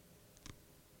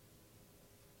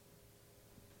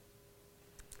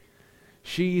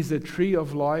 She is a tree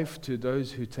of life to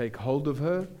those who take hold of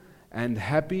her, and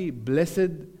happy, blessed,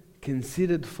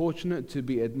 considered fortunate to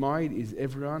be admired is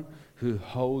everyone who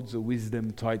holds wisdom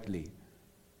tightly.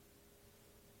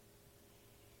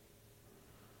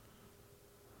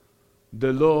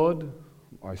 The Lord,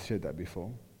 I said that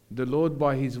before, the Lord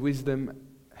by his wisdom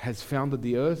has founded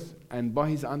the earth, and by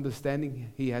his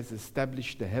understanding he has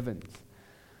established the heavens.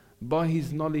 By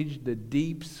his knowledge the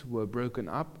deeps were broken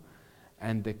up,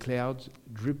 and the clouds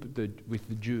dripped with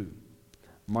the dew.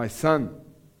 My son,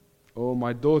 or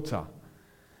my daughter,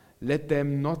 let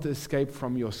them not escape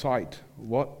from your sight.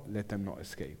 What? Let them not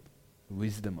escape.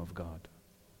 Wisdom of God.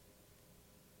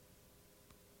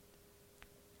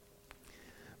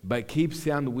 But keep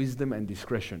sound wisdom and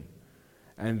discretion,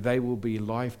 and they will be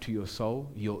life to your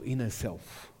soul, your inner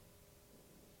self,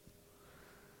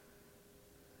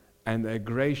 and a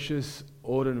gracious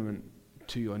ornament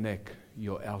to your neck,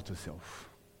 your outer self.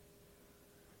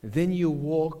 Then you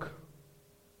walk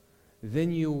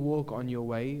on your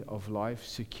way of life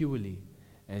securely,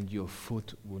 and your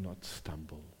foot will not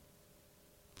stumble.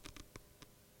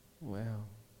 Wow.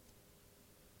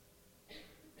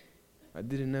 I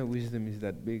didn't know wisdom is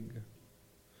that big.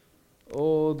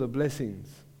 All the blessings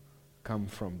come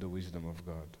from the wisdom of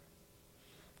God.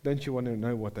 Don't you want to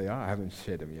know what they are? I haven't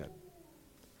shared them yet.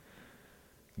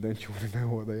 Don't you want to know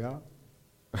what they are?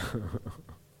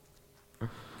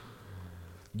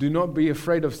 Do not be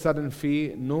afraid of sudden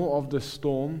fear, nor of the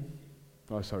storm.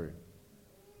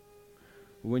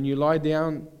 When you lie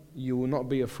down, you will not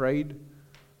be afraid.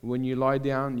 When you lie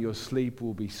down, your sleep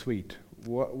will be sweet.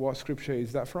 What scripture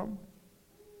is that from?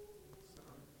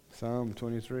 Psalm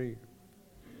 23.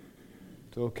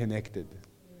 It's all connected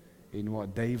in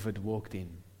what David walked in.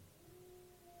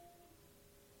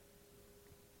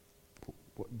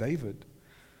 What David?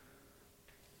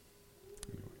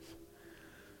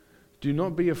 Do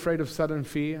not be afraid of sudden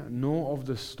fear, nor of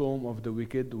the storm of the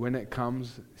wicked when it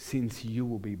comes, since you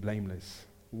will be blameless.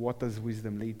 What does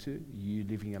wisdom lead to? You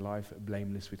living a life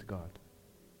blameless with God.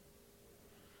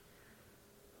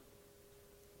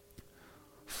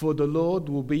 For the Lord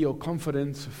will be your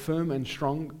confidence, firm and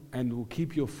strong, and will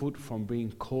keep your foot from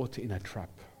being caught in a trap.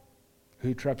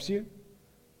 Who traps you?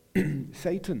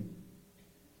 Satan.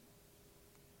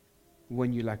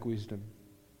 When you lack wisdom.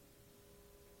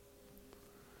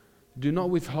 Do not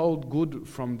withhold good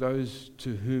from those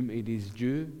to whom it is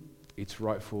due, its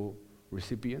rightful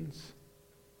recipients.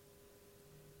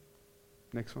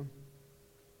 Next one.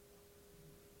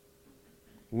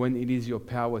 When it is your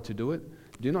power to do it,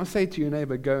 do not say to your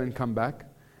neighbor, go and come back,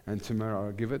 and tomorrow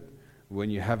I'll give it, when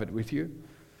you have it with you.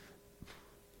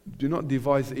 Do not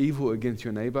devise evil against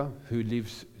your neighbor who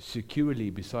lives securely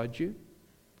beside you.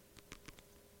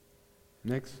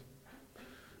 Next.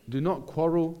 Do not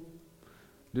quarrel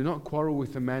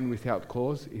with a man without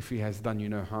cause if he has done you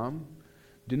no harm.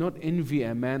 Do not envy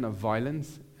a man of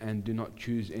violence, and do not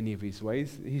choose any of his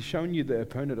ways. He's shown you the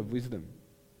opponent of wisdom.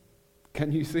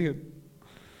 Can you see it?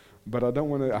 But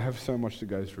I have so much to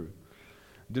go through.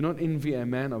 Do not envy a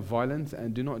man of violence,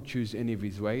 and do not choose any of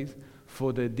his ways,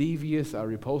 for the devious are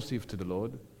repulsive to the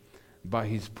Lord, but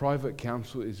his private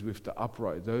counsel is with the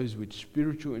upright, those with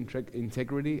spiritual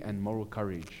integrity and moral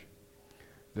courage.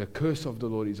 The curse of the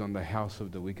Lord is on the house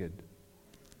of the wicked,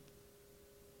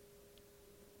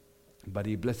 but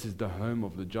he blesses the home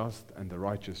of the just and the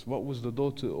righteous. What was the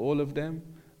door to all of them?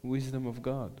 Wisdom of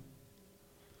God.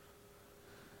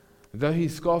 Though he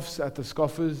scoffs at the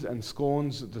scoffers and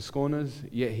scorns the scorners,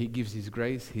 yet he gives his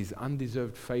grace, his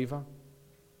undeserved favor.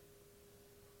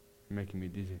 You're making me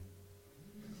dizzy.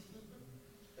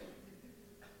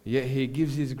 Yet he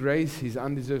gives his grace, his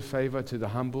undeserved favor to the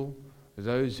humble,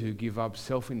 those who give up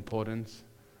self-importance.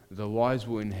 The wise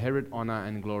will inherit honor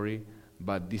and glory,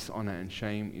 but dishonor and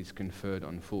shame is conferred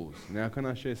on fools. Now, can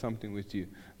I share something with you?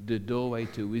 The doorway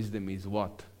to wisdom is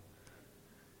what?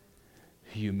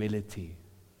 Humility.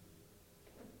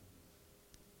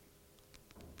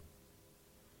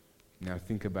 Now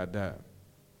think about that.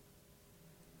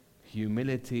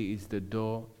 Humility is the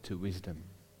door to wisdom.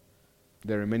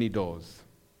 There are many doors.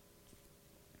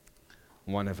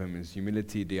 One of them is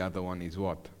humility, the other one is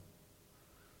what?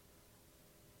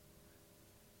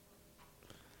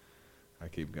 I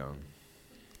keep going.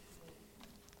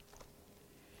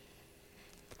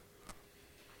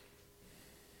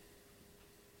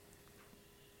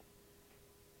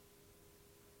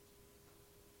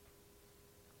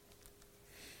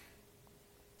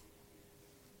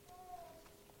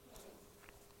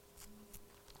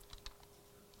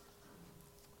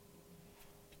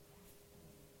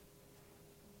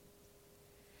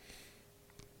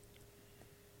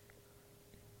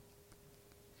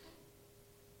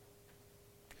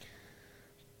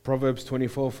 Proverbs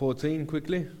 24:14,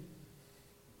 quickly.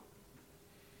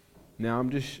 Now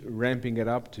I'm just ramping it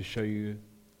up to show you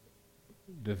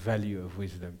the value of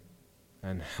wisdom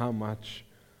and how much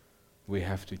we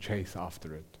have to chase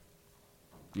after it.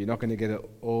 You're not going to get it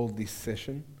all this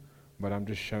session, but I'm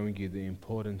just showing you the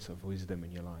importance of wisdom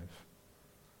in your life.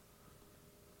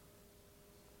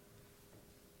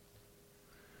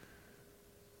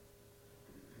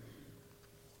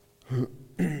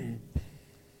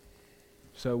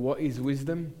 So what is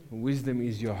wisdom? Wisdom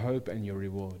is your hope and your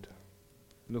reward.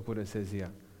 Look what it says here.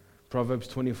 Proverbs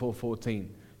 24:14.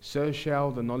 So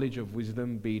shall the knowledge of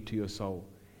wisdom be to your soul.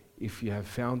 If you have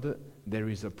found it, there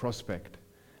is a prospect,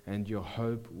 and your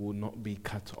hope will not be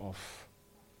cut off.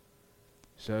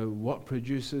 So what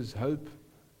produces hope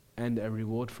and a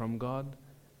reward from God?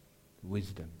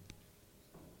 Wisdom.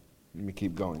 Let me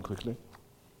keep going quickly.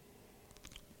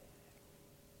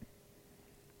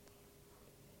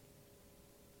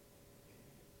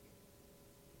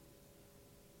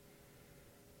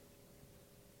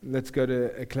 Let's go to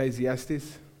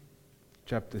Ecclesiastes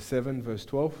chapter 7 verse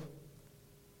 12.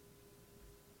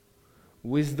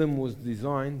 Wisdom was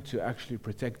designed to actually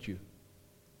protect you.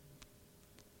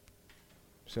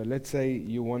 So let's say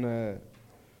you want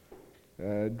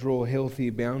to draw healthy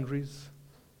boundaries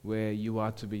where you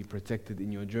are to be protected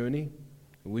in your journey.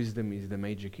 Wisdom is the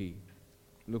major key.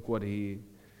 Look what he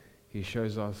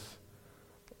shows us,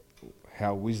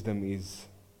 how wisdom is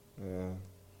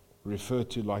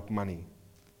referred to like money.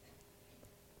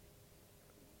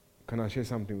 Can I share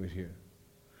something with you?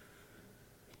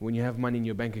 When you have money in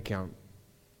your bank account,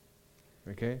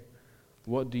 okay,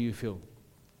 what do you feel?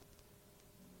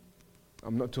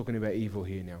 I'm not talking about evil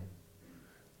here now.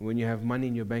 When you have money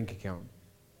in your bank account,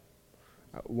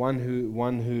 one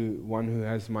who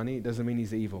has money doesn't mean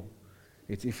he's evil.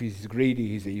 It's if he's greedy,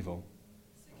 he's evil.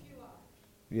 Secure.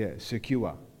 Yeah,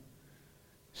 secure.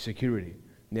 Security.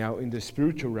 Now, in the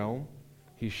spiritual realm,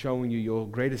 he's showing you your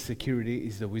greatest security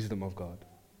is the wisdom of God.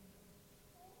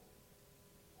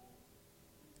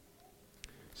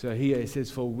 So here it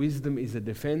says, for wisdom is a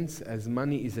defense as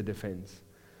money is a defense.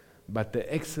 But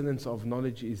the excellence of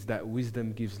knowledge is that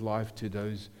wisdom gives life to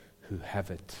those who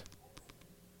have it.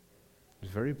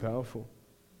 It's very powerful.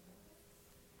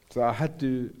 So I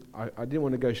didn't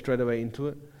want to go straight away into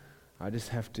it. I just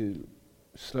have to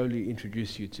slowly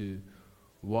introduce you to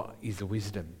what is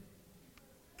wisdom.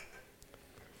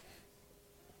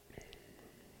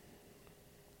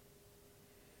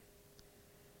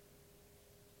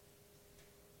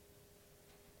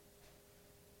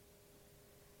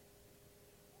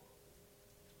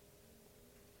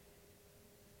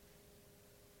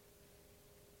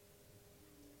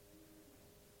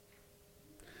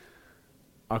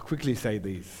 I'll quickly say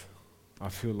these. I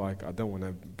feel like I don't want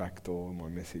to backdoor my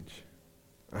message.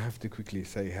 I have to quickly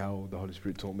say how the Holy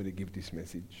Spirit told me to give this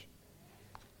message.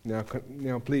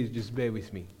 Now, please just bear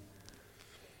with me.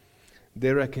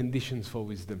 There are conditions for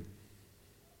wisdom,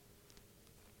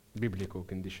 biblical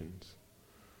conditions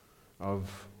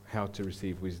of how to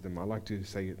receive wisdom. I like to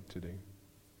say it today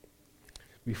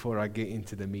before I get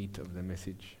into the meat of the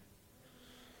message.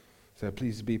 So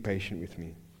please be patient with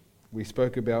me. We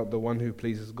spoke about the one who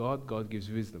pleases God, God gives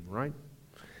wisdom, right?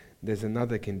 There's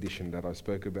another condition that I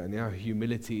spoke about now.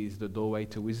 Humility is the doorway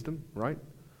to wisdom, right?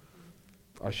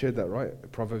 I shared that,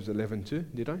 right? Proverbs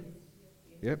 11:2, did I?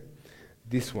 Yep.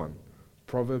 This one,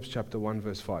 Proverbs chapter 1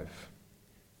 verse 5.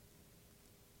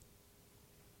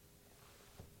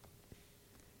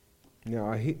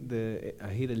 Now I hit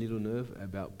a little nerve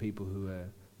about people who are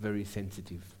very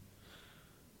sensitive.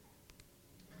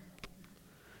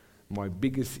 My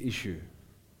biggest issue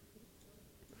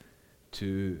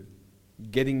to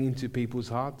getting into people's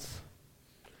hearts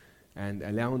and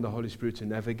allowing the Holy Spirit to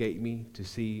navigate me to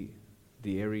see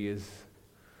the areas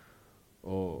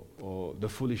or the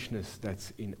foolishness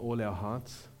that's in all our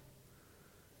hearts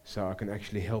so I can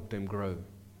actually help them grow.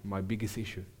 My biggest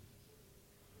issue.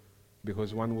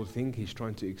 Because one will think he's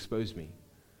trying to expose me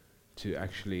to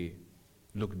actually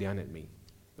look down at me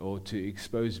or to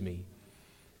expose me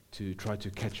to try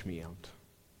to catch me out.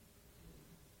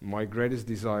 My greatest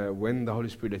desire when the Holy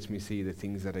Spirit lets me see the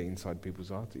things that are inside people's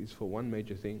hearts is for one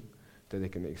major thing, that they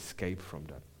can escape from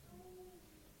that.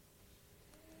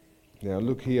 Now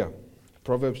look here,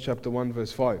 Proverbs chapter 1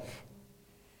 verse 5.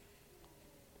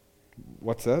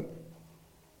 What's that?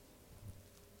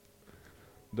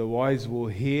 The wise will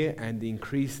hear and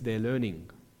increase their learning,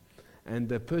 and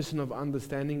the person of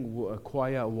understanding will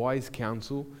acquire wise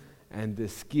counsel and the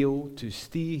skill to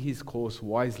steer his course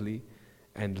wisely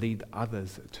and lead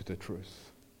others to the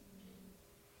truth.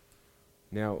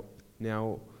 Now,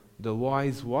 the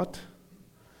wise what?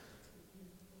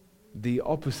 The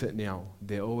opposite now.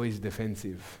 They're always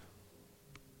defensive.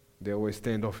 They're always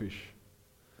standoffish.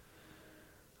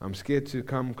 I'm scared to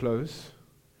come close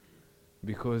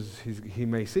because he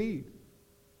may see,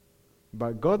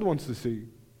 but God wants to see,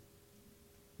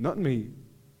 not me.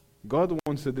 God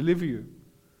wants to deliver you.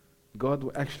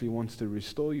 God actually wants to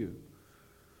restore you.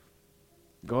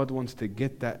 God wants to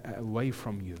get that away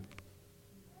from you.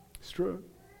 It's true.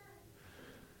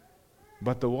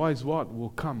 But the wise what will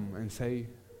come and say,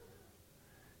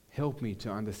 help me to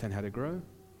understand how to grow.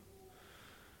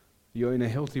 You're in a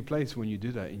healthy place when you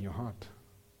do that in your heart,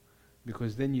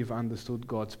 because then you've understood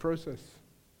God's process.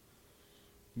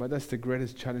 But that's the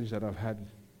greatest challenge that I've had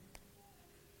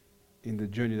in the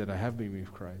journey that I have been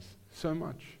with Christ. So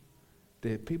much.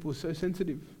 There are people so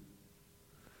sensitive.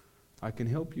 I can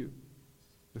help you.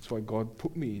 That's why God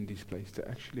put me in this place, to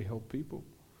actually help people.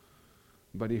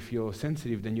 But if you're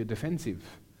sensitive, then you're defensive.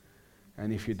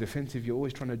 And if you're defensive, you're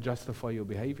always trying to justify your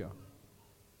behavior.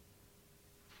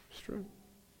 It's true.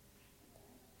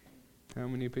 How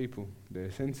many people?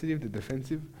 They're sensitive, they're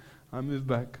defensive. I move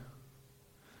back.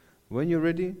 When you're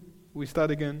ready, we start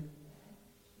again.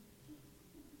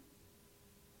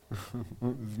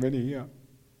 There's many here.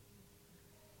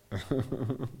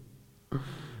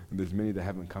 There's many that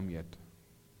haven't come yet.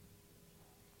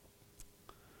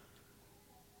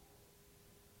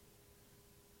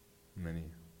 Many.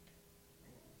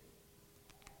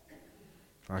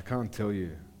 I can't tell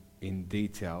you in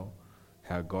detail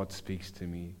how God speaks to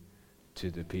me,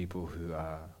 to the people who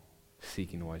are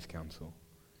seeking wise counsel.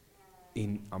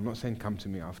 I'm not saying come to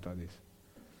me after this.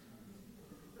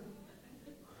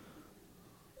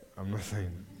 I'm not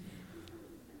saying.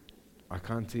 I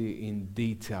can't tell you in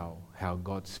detail how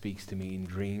God speaks to me in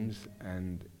dreams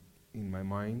and in my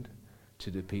mind to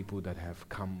the people that have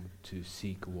come to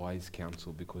seek wise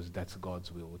counsel, because that's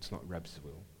God's will, it's not Rab's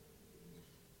will.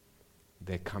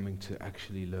 They're coming to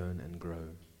actually learn and grow.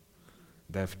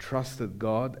 They've trusted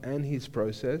God and His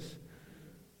process,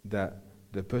 that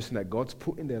the person that God's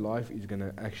put in their life is going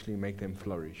to actually make them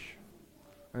flourish.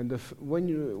 And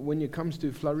when it comes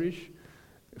to flourish,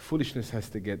 foolishness has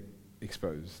to get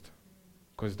exposed.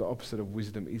 Because the opposite of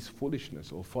wisdom is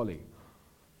foolishness or folly.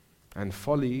 And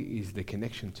folly is the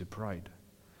connection to pride.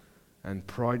 And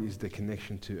pride is the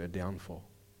connection to a downfall.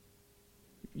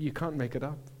 You can't make it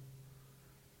up.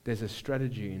 There's a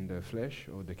strategy in the flesh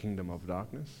or the kingdom of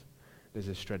darkness. There's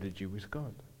a strategy with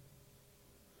God.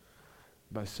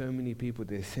 But so many people,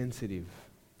 they're sensitive,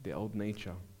 their old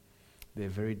nature. They're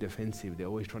very defensive. They're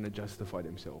always trying to justify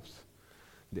themselves.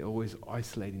 They're always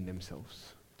isolating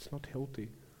themselves. It's not healthy.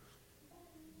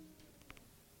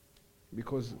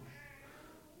 Because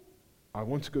I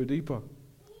want to go deeper.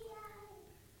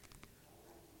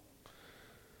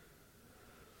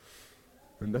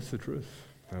 And that's the truth.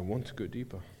 I want to go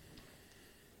deeper.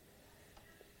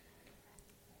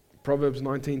 Proverbs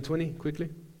 19:20, quickly.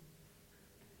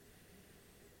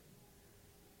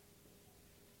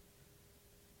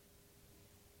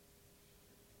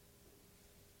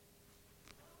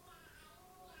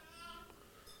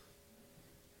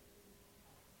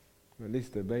 At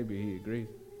least the baby, he agreed.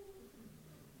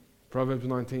 Proverbs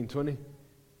 19:20.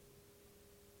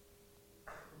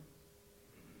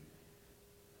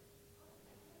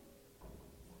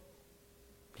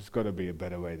 There's got to be a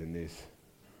better way than this.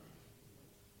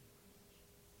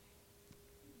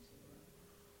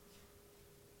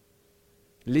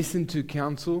 Listen to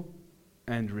counsel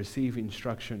and receive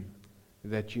instruction,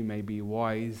 that you may be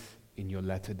wise in your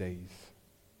latter days.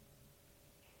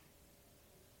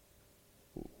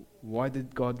 Why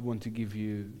did God want to give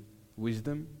you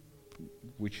wisdom,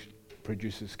 which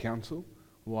produces counsel?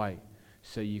 Why?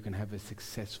 So you can have a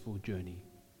successful journey.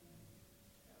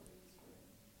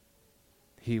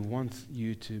 He wants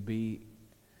you to be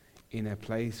in a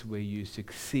place where you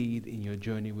succeed in your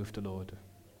journey with the Lord.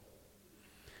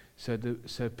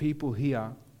 So people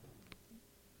here,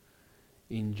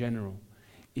 in general,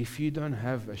 if you don't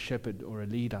have a shepherd or a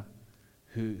leader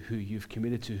who you've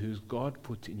committed to, who's God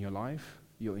put in your life,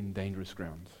 you're in dangerous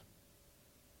grounds.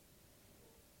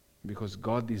 Because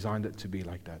God designed it to be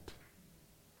like that.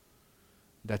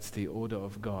 That's the order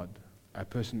of God. A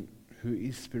person who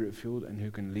is spirit-filled and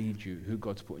who can lead you, who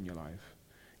God's put in your life,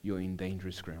 you're in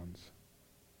dangerous grounds.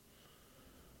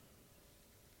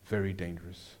 Very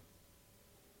dangerous.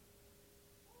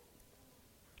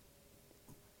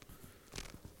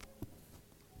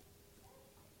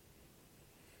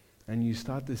 And you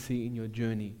start to see in your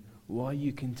journey why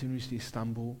you continuously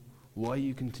stumble, why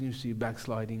you continuously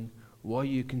backsliding, why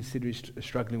you consider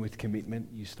struggling with commitment.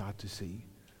 You start to see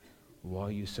why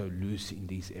you're so loose in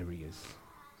these areas.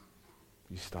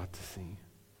 You start to see.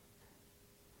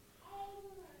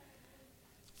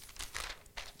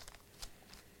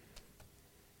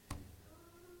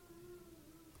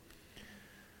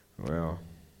 Well,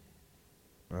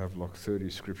 I have like 30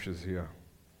 scriptures here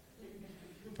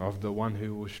of the one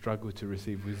who will struggle to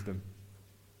receive wisdom.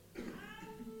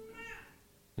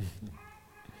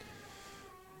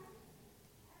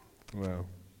 Well,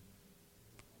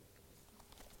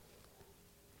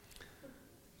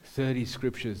 30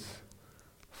 scriptures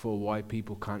for why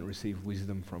people can't receive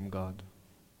wisdom from God.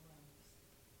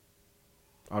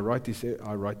 I write this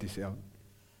out.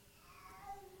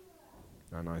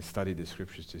 And I study the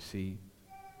scriptures to see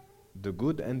the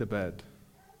good and the bad.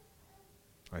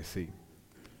 I see.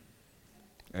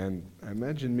 And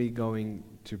imagine me going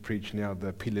to preach now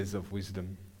the pillars of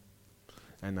wisdom,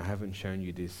 and I haven't shown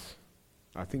you this.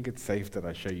 I think it's safe that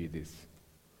I show you this.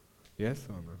 Yes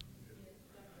or no?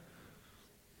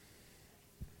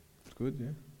 It's good,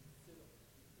 yeah?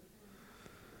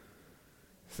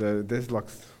 So there's like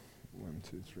 1,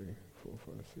 2, 3, 4,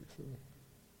 5, 6, 7,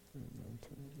 8, 9,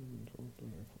 10, 11, 12,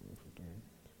 13, 14,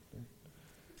 15,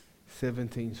 16,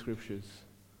 17 scriptures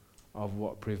of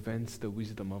what prevents the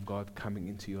wisdom of God coming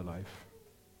into your life.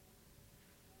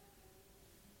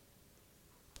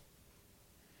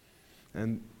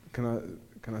 And can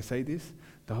I say this?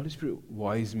 The Holy Spirit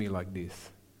wise me like this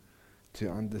to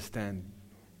understand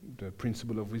the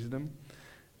principle of wisdom,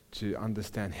 to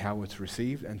understand how it's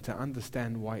received, and to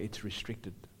understand why it's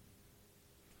restricted.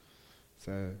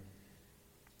 So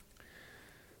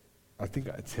I think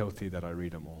it's healthy that I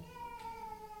read them all.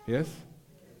 Yes?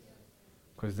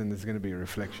 Because then there's going to be a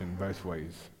reflection both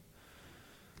ways.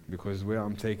 Because where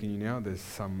I'm taking you now, there's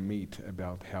some meat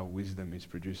about how wisdom is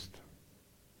produced.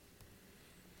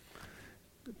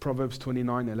 Proverbs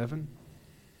 29:11.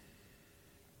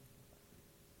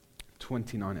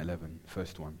 29:11,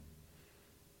 first one.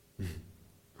 Oh,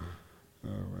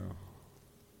 well.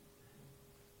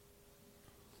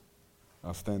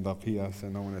 I'll stand up here so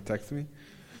no one attacks me.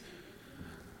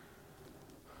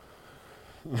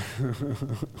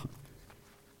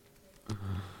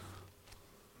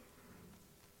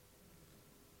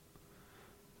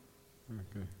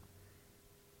 Okay.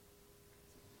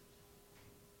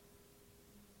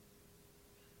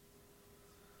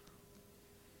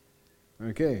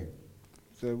 Okay,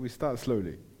 so we start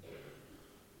slowly.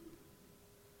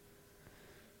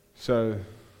 So,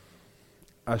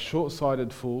 a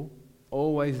short-sighted fool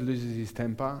always loses his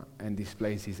temper and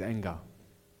displays his anger,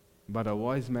 but a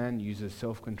wise man uses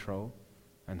self-control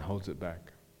and holds it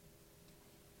back.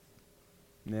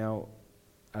 Now,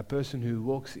 a person who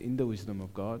walks in the wisdom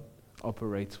of God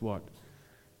operates what?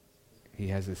 He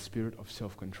has a spirit of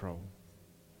self-control.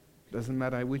 Doesn't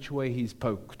matter which way he's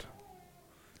poked,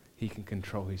 he can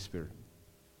control his spirit.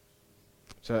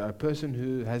 So a person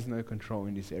who has no control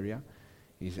in this area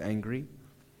is angry,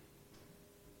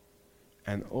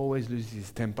 and always loses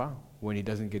his temper when he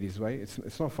doesn't get his way,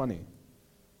 it's not funny.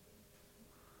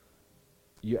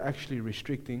 You're actually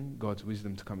restricting God's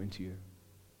wisdom to come into you.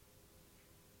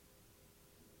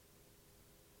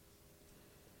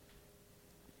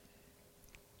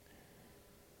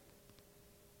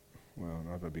 Well,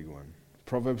 another big one.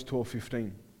 Proverbs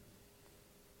 12:15.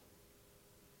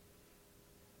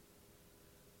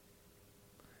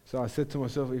 So I said to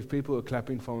myself, if people are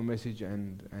clapping for my message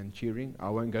and cheering, I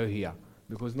won't go here.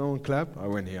 Because no one clapped, I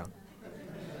went here.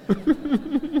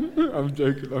 I'm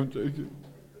joking.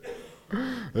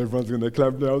 Everyone's going to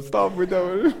clap now. Stop with that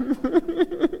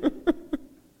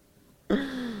one.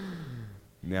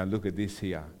 Now look at this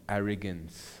here.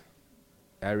 Arrogance.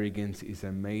 Arrogance is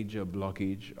a major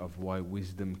blockage of why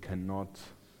wisdom cannot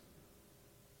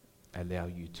allow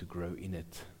you to grow in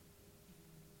it.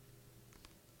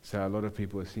 So a lot of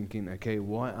people are thinking, okay,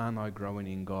 why aren't I growing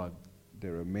in God?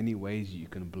 There are many ways you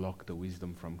can block the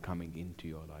wisdom from coming into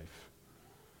your life.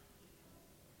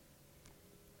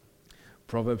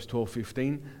 Proverbs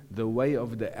 12:15, the way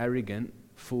of the arrogant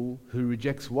fool who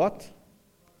rejects what?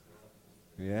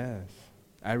 Yes,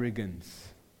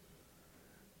 arrogance.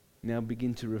 Now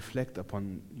begin to reflect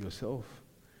upon yourself.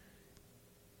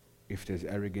 If there's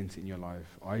arrogance in your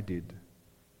life, I did,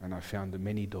 and I found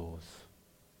many doors.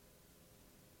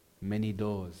 Many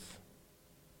doors.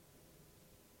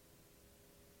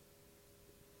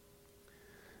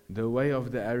 The way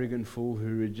of the arrogant fool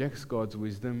who rejects God's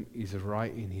wisdom is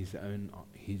right in his own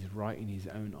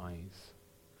eyes.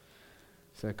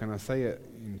 So can I say it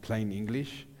in plain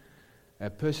English? A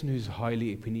person who's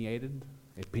highly opinionated,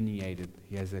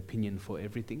 he has an opinion for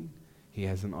everything, he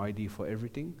has an idea for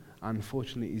everything,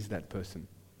 unfortunately is that person.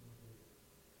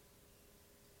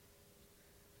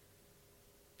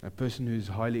 A person who's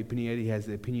highly opinionated, he has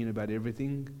an opinion about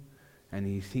everything, and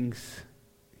he thinks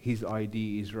his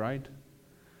idea is right,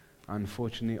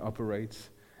 unfortunately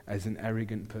operates as an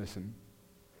arrogant person.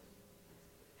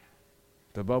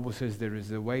 The Bible says there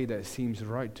is a way that seems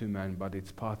right to man, but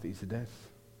its path is death.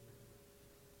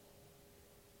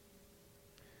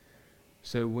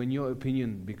 So when your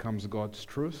opinion becomes God's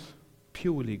truth,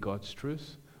 purely God's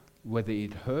truth, whether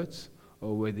it hurts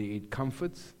or whether it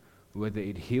comforts, whether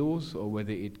it heals or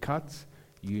whether it cuts,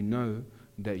 you know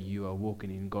that you are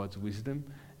walking in God's wisdom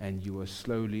and you are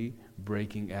slowly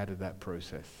breaking out of that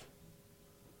process.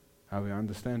 Are we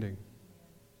understanding?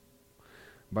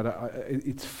 But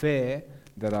it's fair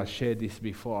that I share this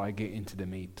before I get into the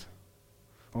meat.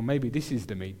 Or maybe this is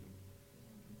the meat.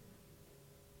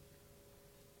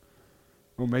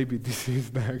 Or maybe this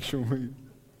is the actual meat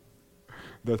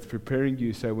that's preparing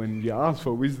you. So when you ask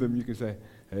for wisdom, you can say,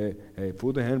 hey,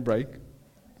 pull the handbrake.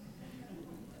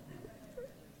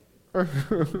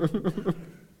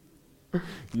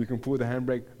 You can pull the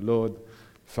handbrake. Lord,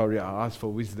 sorry, I asked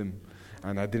for wisdom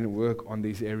and I didn't work on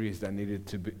these areas that needed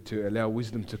to allow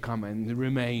wisdom to come and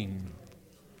remain.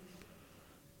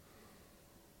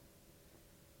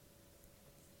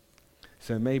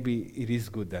 So maybe it is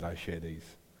good that I share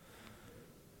these.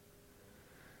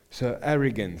 So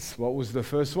arrogance, what was the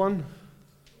first one?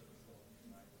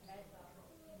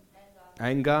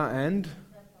 Anger and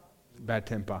bad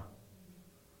temper.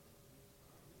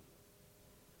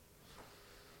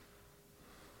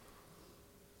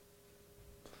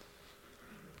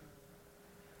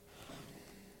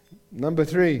 Number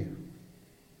 3,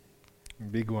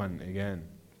 big one again.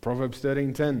 Proverbs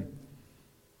 13:10.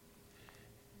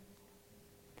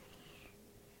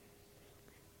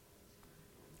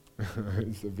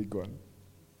 It's a big one.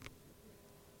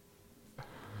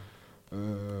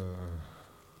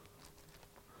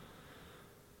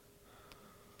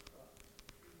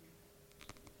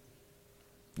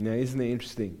 Now, isn't it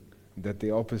interesting that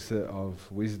the opposite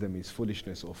of wisdom is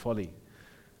foolishness or folly?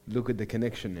 Look at the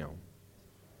connection now.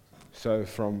 So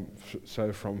from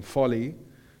folly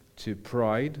to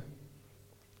pride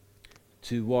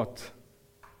to what?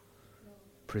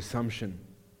 Presumption.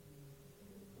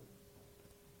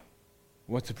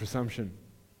 What's a presumption?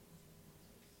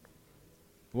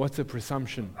 What's a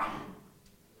presumption?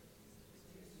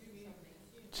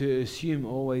 To assume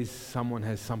always someone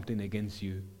has something against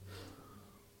you,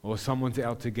 or someone's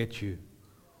out to get you,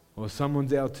 or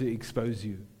someone's out to expose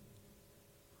you.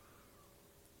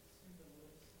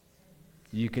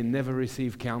 You can never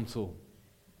receive counsel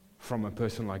from a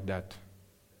person like that,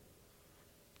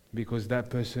 because that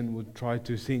person would try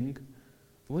to think,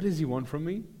 what does he want from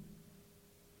me?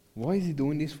 Why is he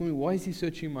doing this for me? Why is he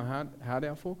searching my heart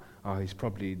out for? Oh, he's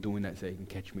probably doing that so he can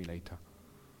catch me later.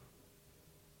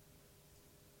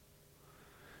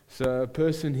 So a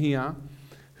person here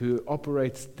who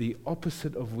operates the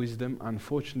opposite of wisdom,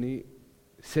 unfortunately,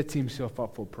 sets himself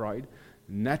up for pride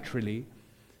naturally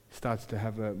starts to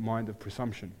have a mind of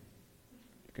presumption.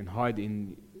 You can hide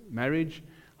in marriage,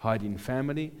 hide in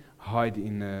family, hide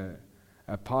in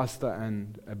a pastor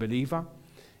and a believer.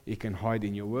 You can hide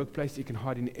in your workplace. You can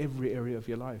hide in every area of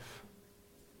your life.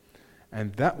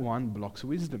 And that one blocks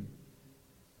wisdom.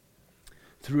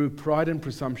 Through pride and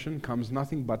presumption comes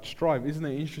nothing but strife. Isn't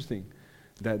it interesting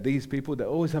that these people, they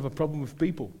always have a problem with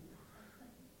people?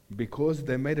 Because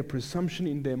they made a presumption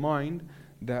in their mind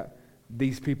that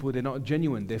these people, they're not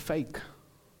genuine, they're fake.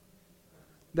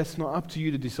 That's not up to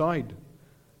you to decide.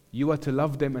 You are to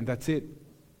love them and that's it.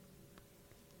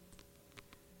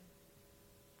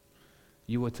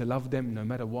 You are to love them no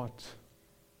matter what.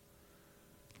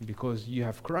 Because you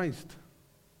have Christ.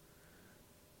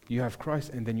 You have Christ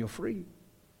and then you're free.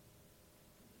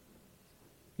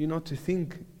 You're not to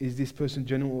think, is this person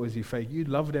genuine or is he fake? You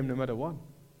love them no matter what.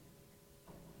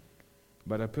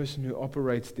 But a person who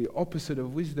operates the opposite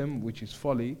of wisdom, which is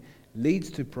folly, leads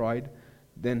to pride,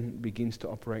 then begins to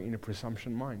operate in a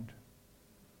presumption mind.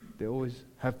 They always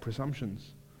have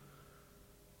presumptions.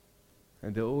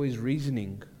 And they're always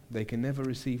reasoning. They can never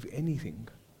receive anything.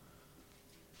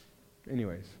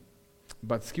 Anyways.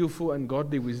 But skillful and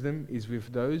godly wisdom is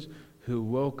with those who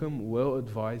welcome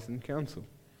well-advised and counsel.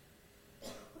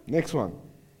 Next one.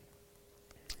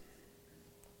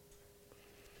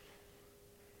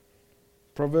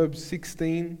 Proverbs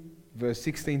 16, verse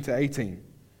 16 to 18.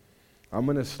 I'm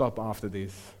going to stop after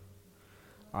this.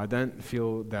 I don't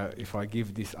feel that if I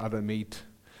give this other meat,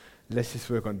 let's just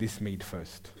work on this meat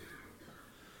first.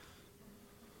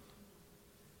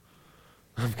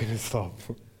 I'm going to stop.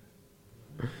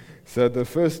 So the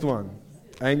first one,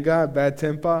 anger, bad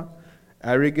temper,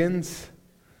 arrogance,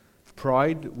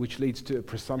 pride, which leads to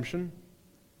presumption.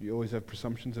 You always have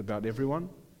presumptions about everyone.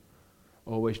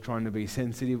 Always trying to be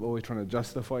sensitive, always trying to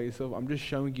justify yourself. I'm just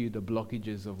showing you the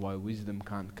blockages of why wisdom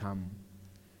can't come.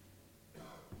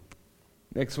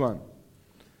 Next one.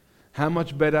 How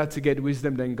much better to get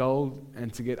wisdom than gold,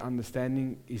 and to get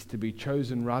understanding is to be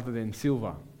chosen rather than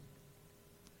silver.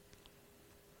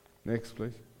 Next,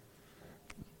 please.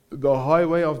 The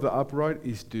highway of the upright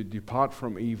is to depart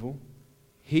from evil.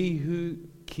 He who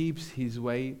keeps his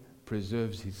way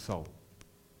preserves his soul.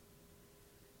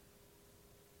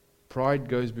 Pride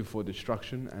goes before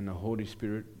destruction, and the Holy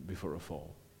Spirit before a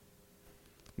fall.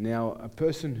 Now, a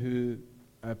person who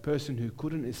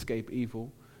couldn't escape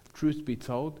evil, truth be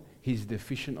told, he's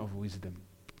deficient of wisdom,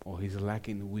 or he's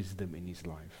lacking wisdom in his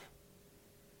life.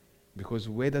 Because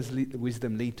where does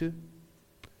wisdom lead to?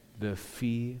 The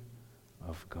fear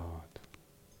of God.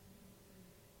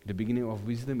 The beginning of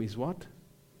wisdom is what?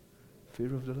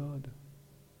 Fear of the Lord.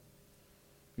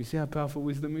 You see how powerful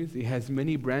wisdom is? It has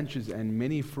many branches and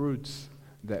many fruits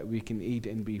that we can eat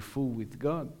and be full with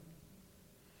God.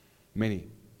 Many.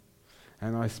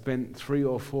 And I spent 3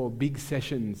 or 4 big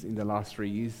sessions in the last 3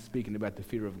 years speaking about the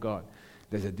fear of God.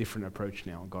 There's a different approach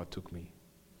now. God took me.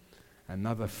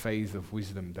 Another phase of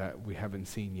wisdom that we haven't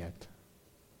seen yet.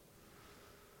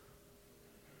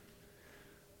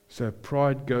 So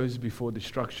pride goes before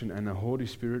destruction, and the Holy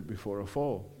Spirit before a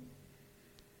fall.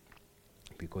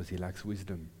 Because he lacks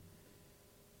wisdom.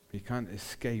 He can't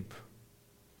escape.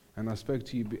 And I spoke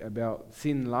to you about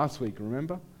sin last week,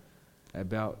 remember?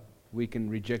 About we can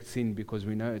reject sin because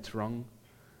we know it's wrong,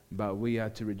 but we are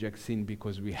to reject sin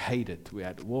because we hate it. We're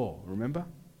at war, remember?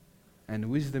 And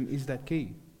wisdom is that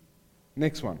key.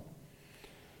 Next one.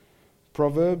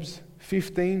 Proverbs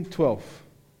 15:12.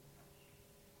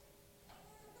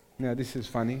 Now this is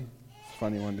funny. It's a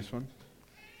funny one, this one.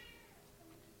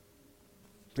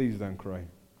 Please don't cry.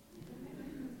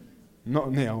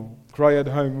 Not now. Cry at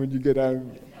home when you get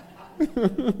home.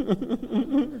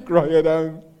 Cry at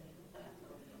home.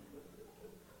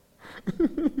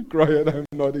 Cry at home,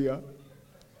 not here.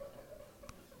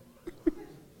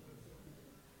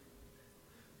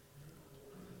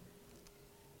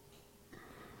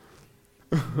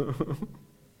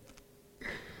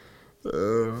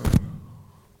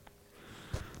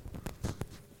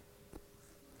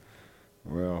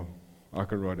 Well, I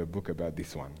could write a book about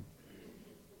this one.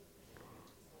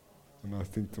 And I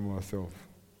think to myself,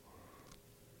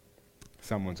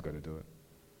 someone's got to do it.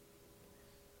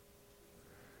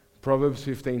 Proverbs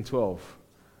 15:12.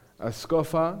 A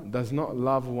scoffer does not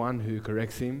love one who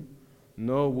corrects him,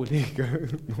 nor will he go.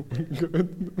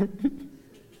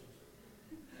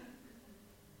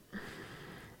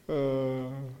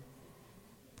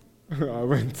 I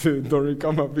went to Dory,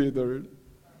 come up here, Dory.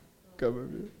 Come up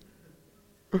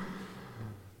here.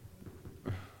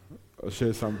 I'll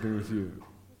share something with you.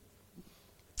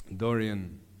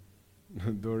 Dorian.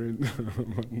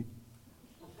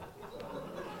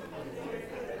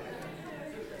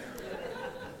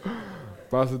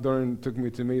 Pastor Dorian took me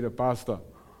to meet a pastor.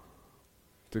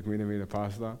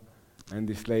 And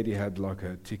this lady had like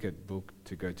a ticket booked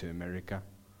to go to America.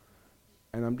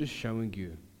 And I'm just showing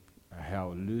you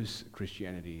how loose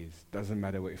Christianity is. Doesn't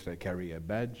matter if they carry a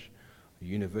badge, a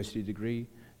university degree,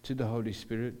 to the Holy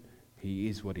Spirit, He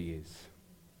is what He is.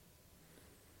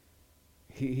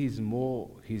 He's more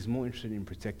interested in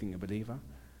protecting a believer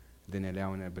than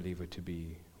allowing a believer to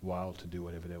be wild to do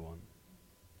whatever they want.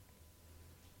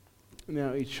 Now,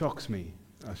 it shocks me.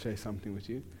 I'll share something with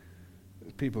you.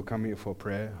 People come here for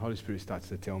prayer. Holy Spirit starts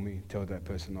to tell that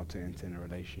person not to enter in a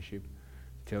relationship.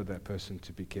 Tell that person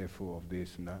to be careful of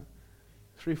this and that.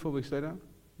 3-4 weeks later,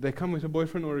 they come with a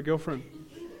boyfriend or a girlfriend.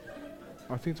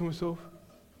 I think to myself,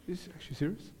 is this actually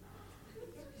serious?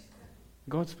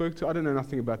 God spoke to, I don't know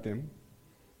nothing about them.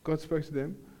 God spoke to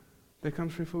them. They come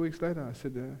 3-4 weeks later. I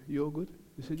said, you all good?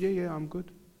 They said, yeah, I'm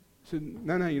good. I said,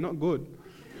 no, you're not good.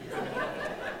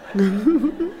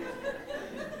 And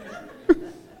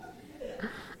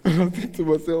I think to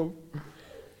myself,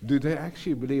 do they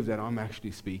actually believe that I'm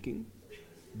actually speaking?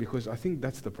 Because I think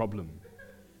that's the problem.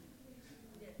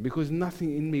 Because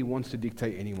nothing in me wants to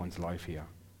dictate anyone's life here.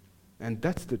 And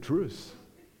that's the truth.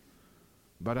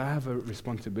 But I have a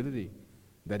responsibility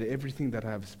that everything that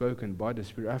I have spoken by the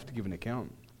Spirit, I have to give an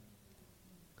account.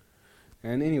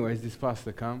 And anyways, this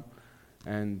pastor come,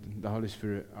 and the Holy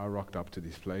Spirit, I rocked up to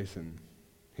this place, and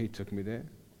he took me there.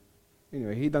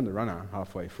 Anyway, he done the runner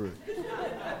halfway through.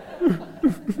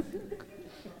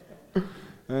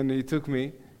 And he took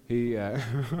me. The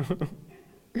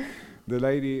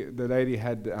lady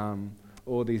had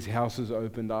all these houses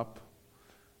opened up.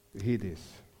 Hear this.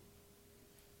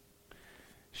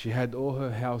 She had all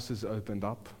her houses opened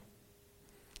up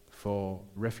for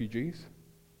refugees.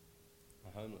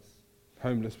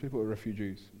 Homeless people or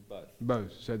refugees?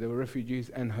 Both. So they were refugees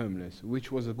and homeless,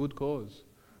 which was a good cause,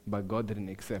 but God didn't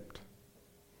accept.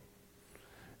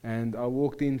 And I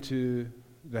walked into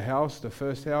the house, the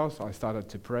first house. I started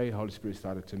to pray. Holy Spirit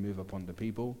started to move upon the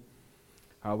people.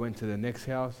 I went to the next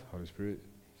house. Holy Spirit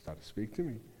started to speak to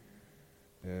me.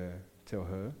 Tell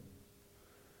her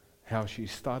how she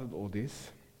started all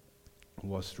this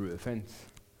was through offense,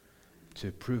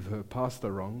 to prove her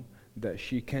pastor wrong, that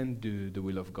she can do the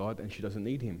will of God and she doesn't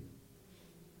need him.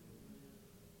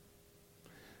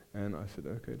 And I said,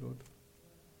 okay, Lord,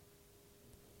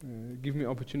 give me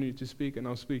opportunity to speak and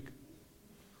I'll speak.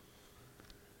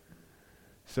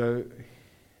 So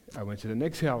I went to the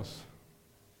next house.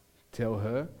 Tell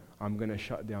her I'm going to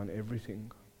shut down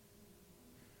everything,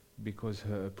 because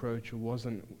her approach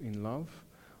wasn't in love,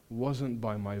 wasn't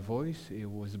by my voice, it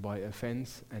was by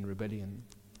offense and rebellion.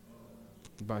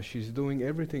 But she's doing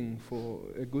everything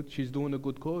she's doing a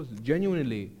good cause.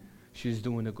 Genuinely, she's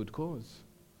doing a good cause.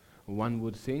 One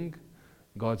would think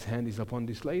God's hand is upon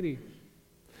this lady.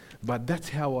 But that's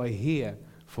how I hear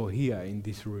here in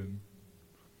this room.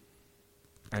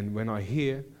 And when I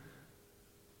hear,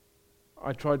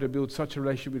 I try to build such a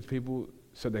relationship with people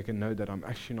so they can know that I'm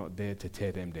actually not there to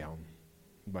tear them down,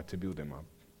 but to build them up.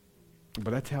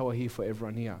 But that's how I hear for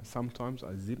everyone here. Sometimes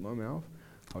I zip my mouth.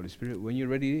 Holy Spirit, when you're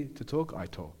ready to talk, I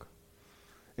talk.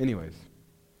 Anyways,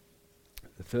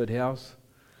 the third house,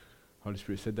 Holy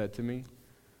Spirit said that to me.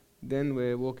 Then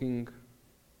we're walking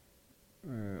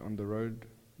on the road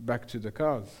back to the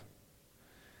cars.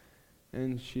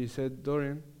 And she said,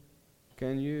 Dorian,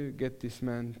 can you get this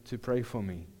man to pray for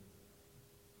me?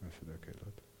 I said, okay,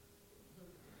 Lord.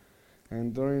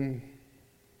 And Dorian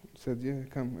said, yeah,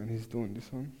 come. And he's doing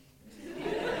this one.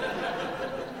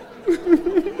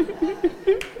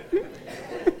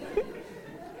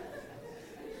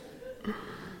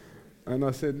 And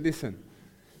I said, listen,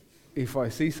 if I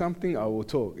see something, I will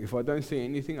talk. If I don't see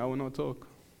anything, I will not talk.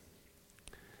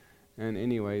 And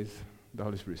anyways, the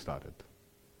Holy Spirit started.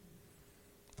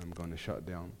 I'm going to shut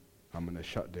down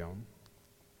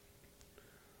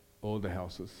all the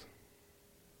houses.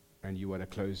 And you want to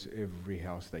close every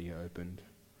house that you opened,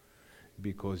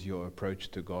 because your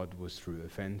approach to God was through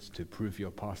offense, to prove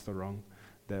your pastor wrong,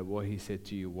 that what he said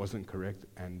to you wasn't correct,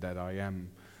 and that I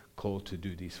am called to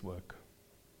do this work.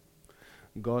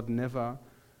 God never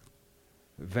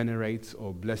venerates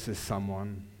or blesses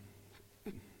someone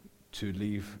to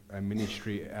leave a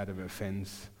ministry out of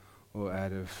offense or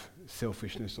out of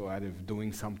selfishness or out of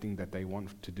doing something that they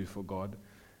want to do for God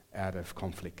out of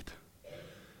conflict.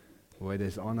 Where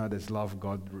there's honor, there's love,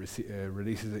 God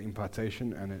releases the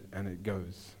impartation and it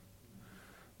goes.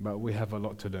 But we have a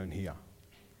lot to learn here.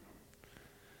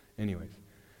 Anyways,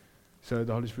 so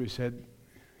the Holy Spirit said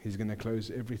He's going to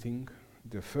close everything.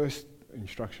 The first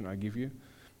instruction I give you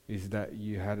is that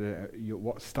you had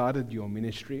what started your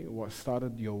ministry, what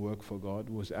started your work for God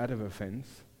was out of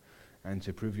offense and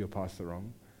to prove your pastor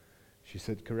wrong. She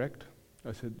said, correct?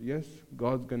 I said, yes,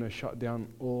 God's going to shut down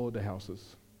all the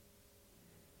houses.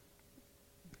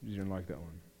 You didn't like that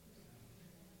one.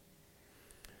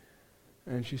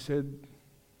 And she said,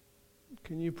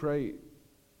 can you pray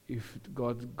if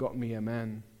God got me a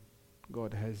man,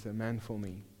 God has a man for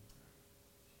me?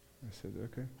 I said,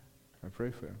 okay, I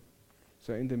pray for her.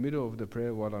 So in the middle of the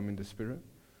prayer, while I'm in the spirit,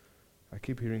 I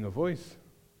keep hearing a voice.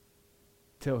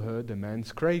 Tell her the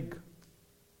man's Craig.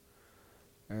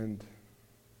 And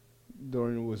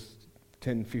Dorian was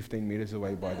 10, 15 meters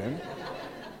away by then.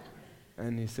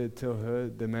 And he said, tell her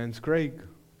the man's Craig.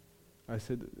 I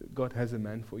said, God has a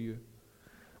man for you.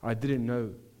 I didn't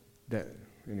know that,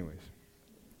 anyways.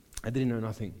 I didn't know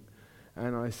nothing.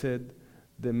 And I said,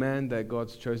 the man that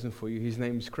God's chosen for you, his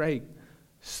name's Craig.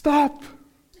 Stop!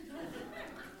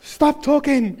 Stop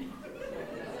talking!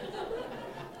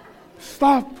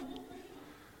 Stop!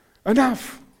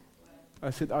 Enough! I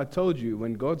said, I told you,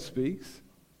 when God speaks,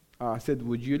 I said,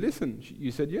 would you listen?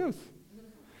 You said yes.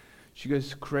 She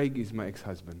goes, Craig is my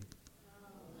ex-husband.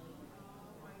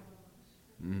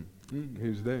 He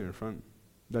was there in front.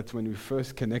 That's when we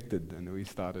first connected, and we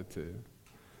started to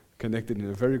connect in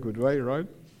a very good way, right?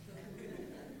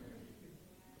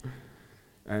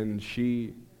 And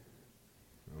she,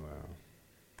 well,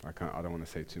 I don't want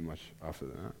to say too much after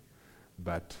that,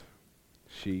 but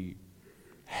she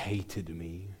hated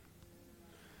me.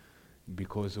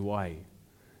 Because why?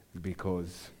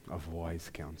 Because of wise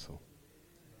counsel.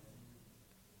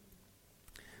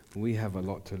 We have a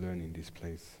lot to learn in this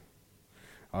place.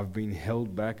 I've been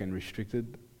held back and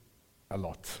restricted a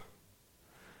lot.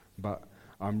 But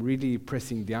I'm really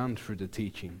pressing down through the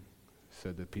teaching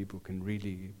so that people can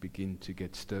really begin to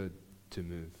get stirred to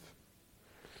move.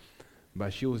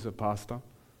 But she was a pastor.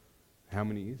 How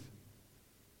many years?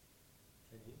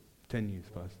 10 years,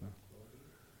 pastor.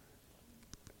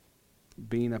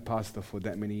 Being a pastor for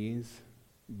that many years,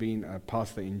 being a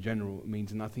pastor in general,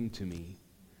 means nothing to me.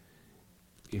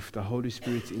 If the Holy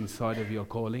Spirit's inside of your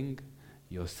calling,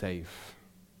 you're safe.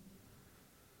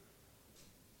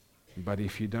 But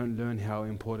if you don't learn how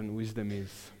important wisdom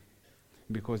is,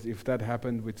 because if that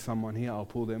happened with someone here, I'll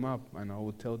pull them up and I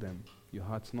will tell them, your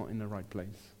heart's not in the right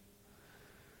place.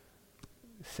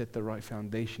 Set the right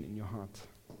foundation in your heart.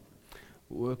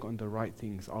 Work on the right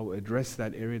things. I'll address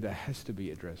that area that has to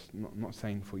be addressed. Not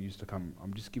saying for you to come.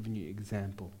 I'm just giving you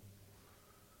example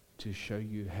to show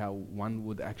you how one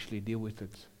would actually deal with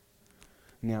it.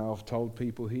 Now, I've told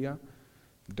people here,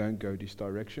 don't go this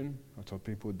direction. I told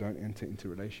people don't enter into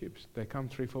relationships. They come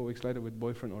 3-4 weeks later with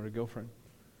boyfriend or a girlfriend.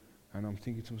 And I'm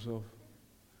thinking to myself,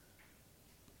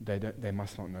 they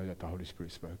must not know that the Holy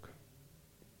Spirit spoke.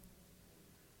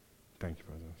 Thank you,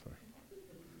 brother. Sorry.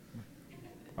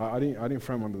 I didn't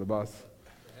throw them under the bus.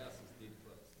 The house is dead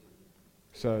closed.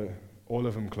 So all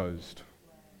of them closed.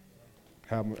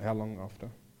 How long after?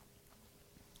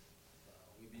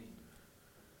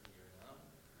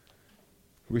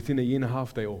 Within a year and a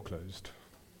half, they all closed.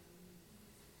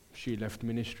 She left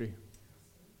ministry.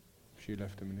 She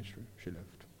left the ministry. She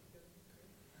left.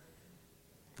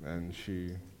 And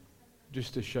she,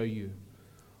 just to show you,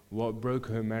 what broke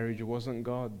her marriage wasn't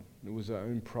God. It was her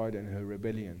own pride and her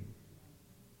rebellion.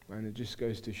 And it just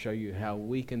goes to show you how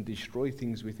we can destroy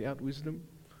things without wisdom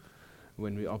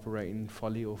when we operate in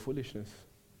folly or foolishness.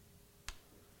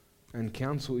 And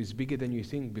counsel is bigger than you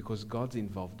think because God's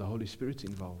involved, the Holy Spirit's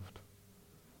involved.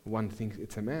 One thinks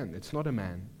it's a man. It's not a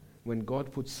man. When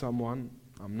God puts someone,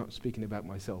 I'm not speaking about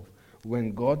myself,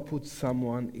 when God puts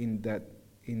someone in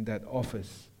that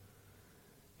office,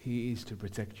 He is to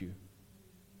protect you.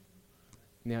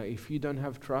 Now, if you don't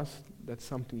have trust, that's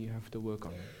something you have to work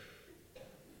on.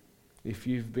 If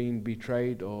you've been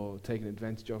betrayed or taken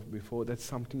advantage of before, that's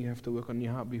something you have to work on in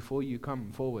your heart before you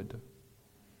come forward.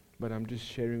 But I'm just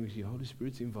sharing with you, Holy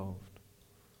Spirit's involved.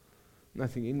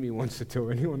 Nothing in me wants to tell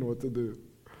anyone what to do.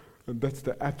 And that's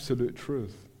the absolute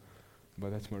truth.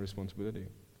 But that's my responsibility.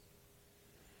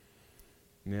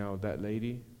 Now, that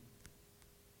lady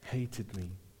hated me.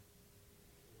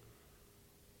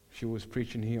 She was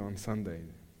preaching here on Sunday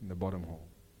in the bottom hall.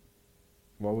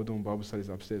 While we're doing Bible studies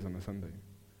upstairs on a Sunday,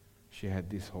 she had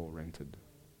this hall rented.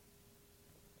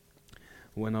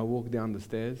 When I walked down the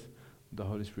stairs, the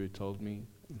Holy Spirit told me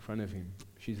in front of him,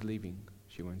 she's leaving.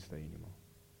 She won't stay anymore.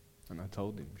 And I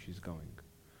told him she's going.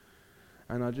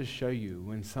 And I'll just show you,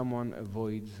 when someone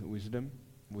avoids wisdom,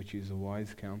 which is a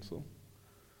wise counsel,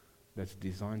 that's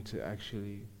designed to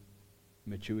actually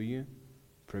mature you,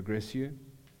 progress you,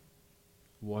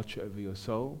 watch over your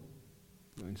soul,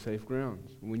 You're in safe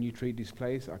grounds. When you treat this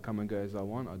place, I come and go as I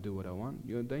want, I do what I want,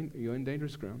 you're in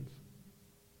dangerous grounds.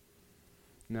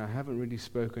 Now, I haven't really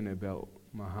spoken about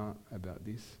my heart about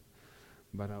this,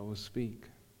 but I will speak.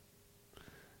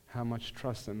 How much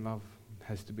trust and love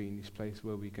has to be in this place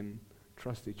where we can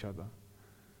trust each other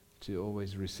to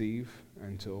always receive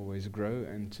and to always grow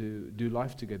and to do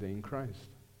life together in Christ.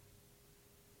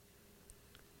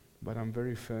 But I'm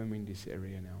very firm in this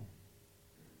area now.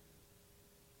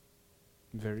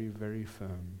 Very, very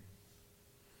firm.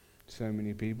 So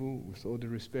many people, with all the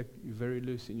respect, you're very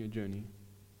loose in your journey.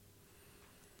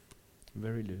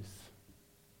 Very loose.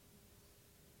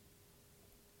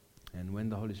 And when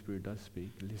the Holy Spirit does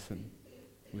speak, listen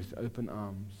with open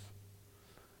arms.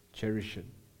 Cherish it.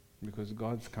 Because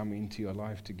God's come into your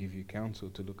life to give you counsel,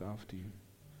 to look after you.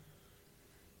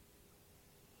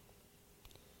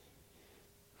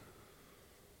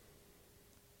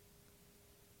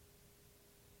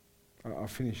 I'll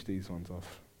finish these ones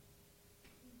off.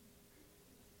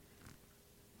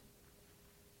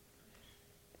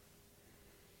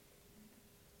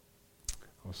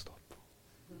 I'll stop.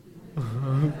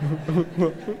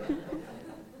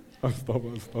 I'll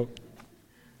stop.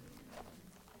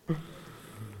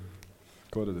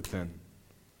 Quarter to 10.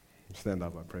 Stand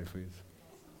up, I pray for you.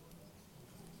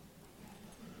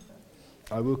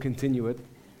 I will continue it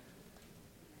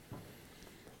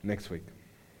next week.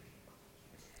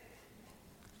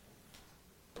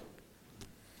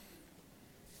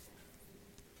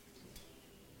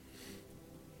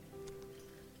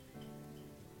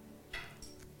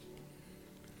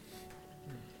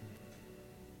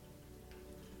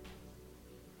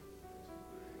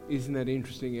 Isn't that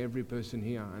interesting? Every person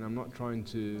here, and I'm not trying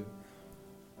to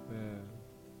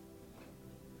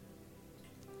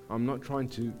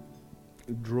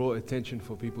draw attention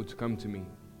for people to come to me,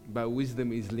 but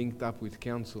wisdom is linked up with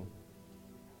counsel,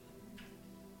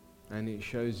 and it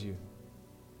shows you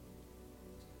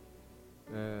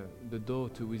the door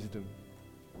to wisdom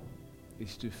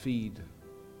is to feed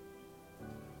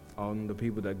on the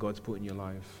people that God's put in your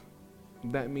life.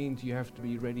 That means you have to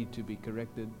be ready to be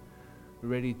corrected,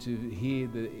 ready to hear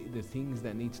the things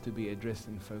that needs to be addressed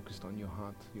and focused on your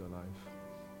heart, your life.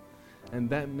 And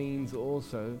that means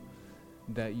also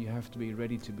that you have to be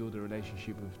ready to build a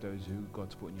relationship with those who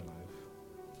God's put in your life.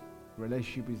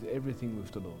 Relationship is everything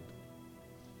with the Lord.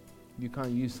 You can't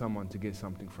use someone to get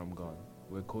something from God.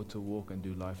 We're called to walk and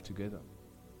do life together.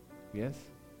 Yes?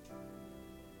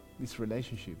 This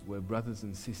relationship, we're brothers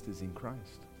and sisters in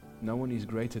Christ. No one is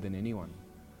greater than anyone.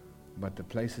 But the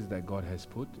places that God has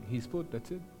put, He's put,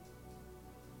 that's it.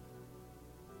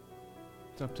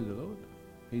 It's up to the Lord.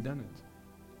 He done it.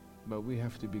 But we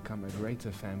have to become a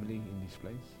greater family in this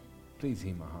place. Please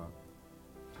hear my heart.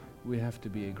 We have to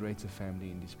be a greater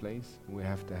family in this place. We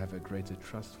have to have a greater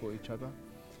trust for each other.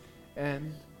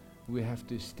 And we have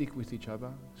to stick with each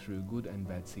other through good and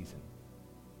bad season.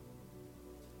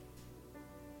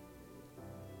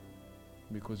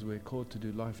 Because we're called to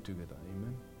do life together.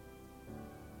 Amen.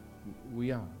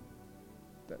 We are.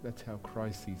 That's how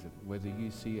Christ sees it. Whether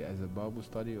you see it as a Bible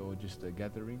study or just a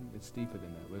gathering, it's deeper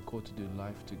than that. We're called to do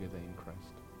life together in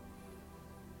Christ.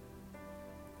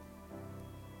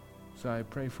 So I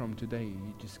pray from today,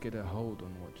 you just get a hold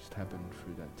on what just happened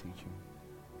through that teaching.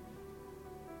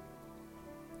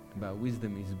 But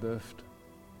wisdom is birthed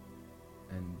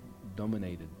and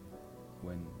dominated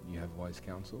when you have wise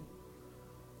counsel.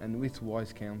 And with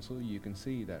wise counsel, you can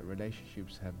see that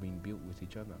relationships have been built with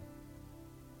each other.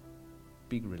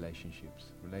 Big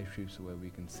relationships where we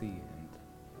can see and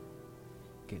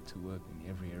get to work in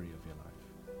every area of your life.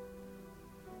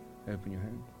 Open your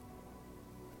hand.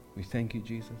 We thank you,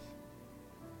 Jesus.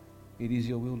 It is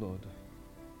your will, Lord,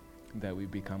 that we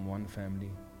become one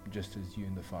family, just as you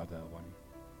and the Father are one.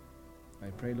 I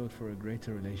pray, Lord, for a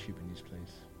greater relationship in this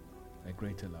place, a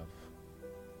greater love,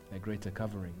 a greater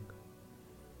covering,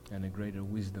 and a greater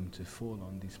wisdom to fall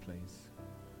on this place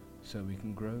so we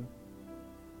can grow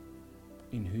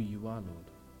in who you are, Lord.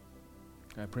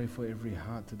 I pray for every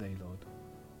heart today, Lord,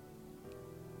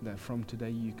 that from today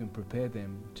you can prepare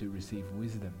them to receive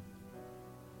wisdom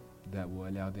that will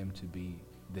allow them to be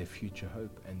their future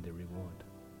hope and their reward.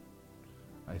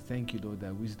 I thank you, Lord,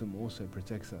 that wisdom also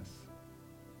protects us.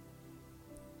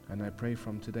 And I pray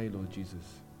from today, Lord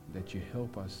Jesus, that you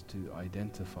help us to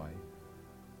identify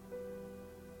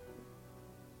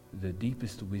the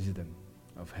deepest wisdom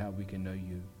of how we can know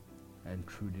you and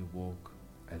truly walk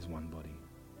as one body.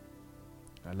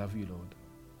 I love you, Lord.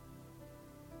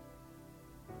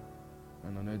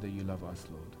 And I know that you love us,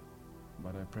 Lord.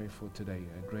 But I pray for today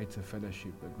a greater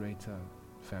fellowship, a greater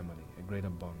family, a greater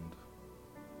bond,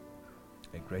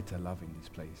 a greater love in this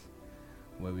place,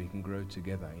 where we can grow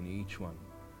together in each one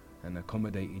and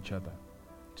accommodate each other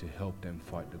to help them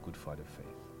fight the good fight of faith.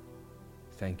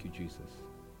 Thank you, Jesus.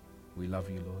 We love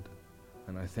you, Lord.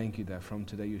 And I thank you that from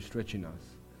today you're stretching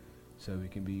us so we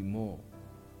can be more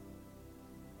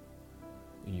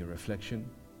in your reflection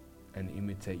and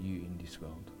imitate you in this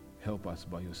world. Help us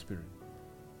by your Spirit.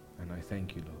 And I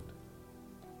thank you,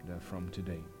 Lord, that from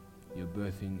today you're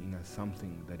birthing in us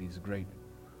something that is great,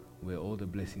 where all the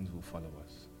blessings will follow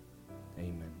us.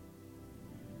 Amen.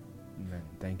 Amen.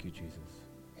 Thank you, Jesus.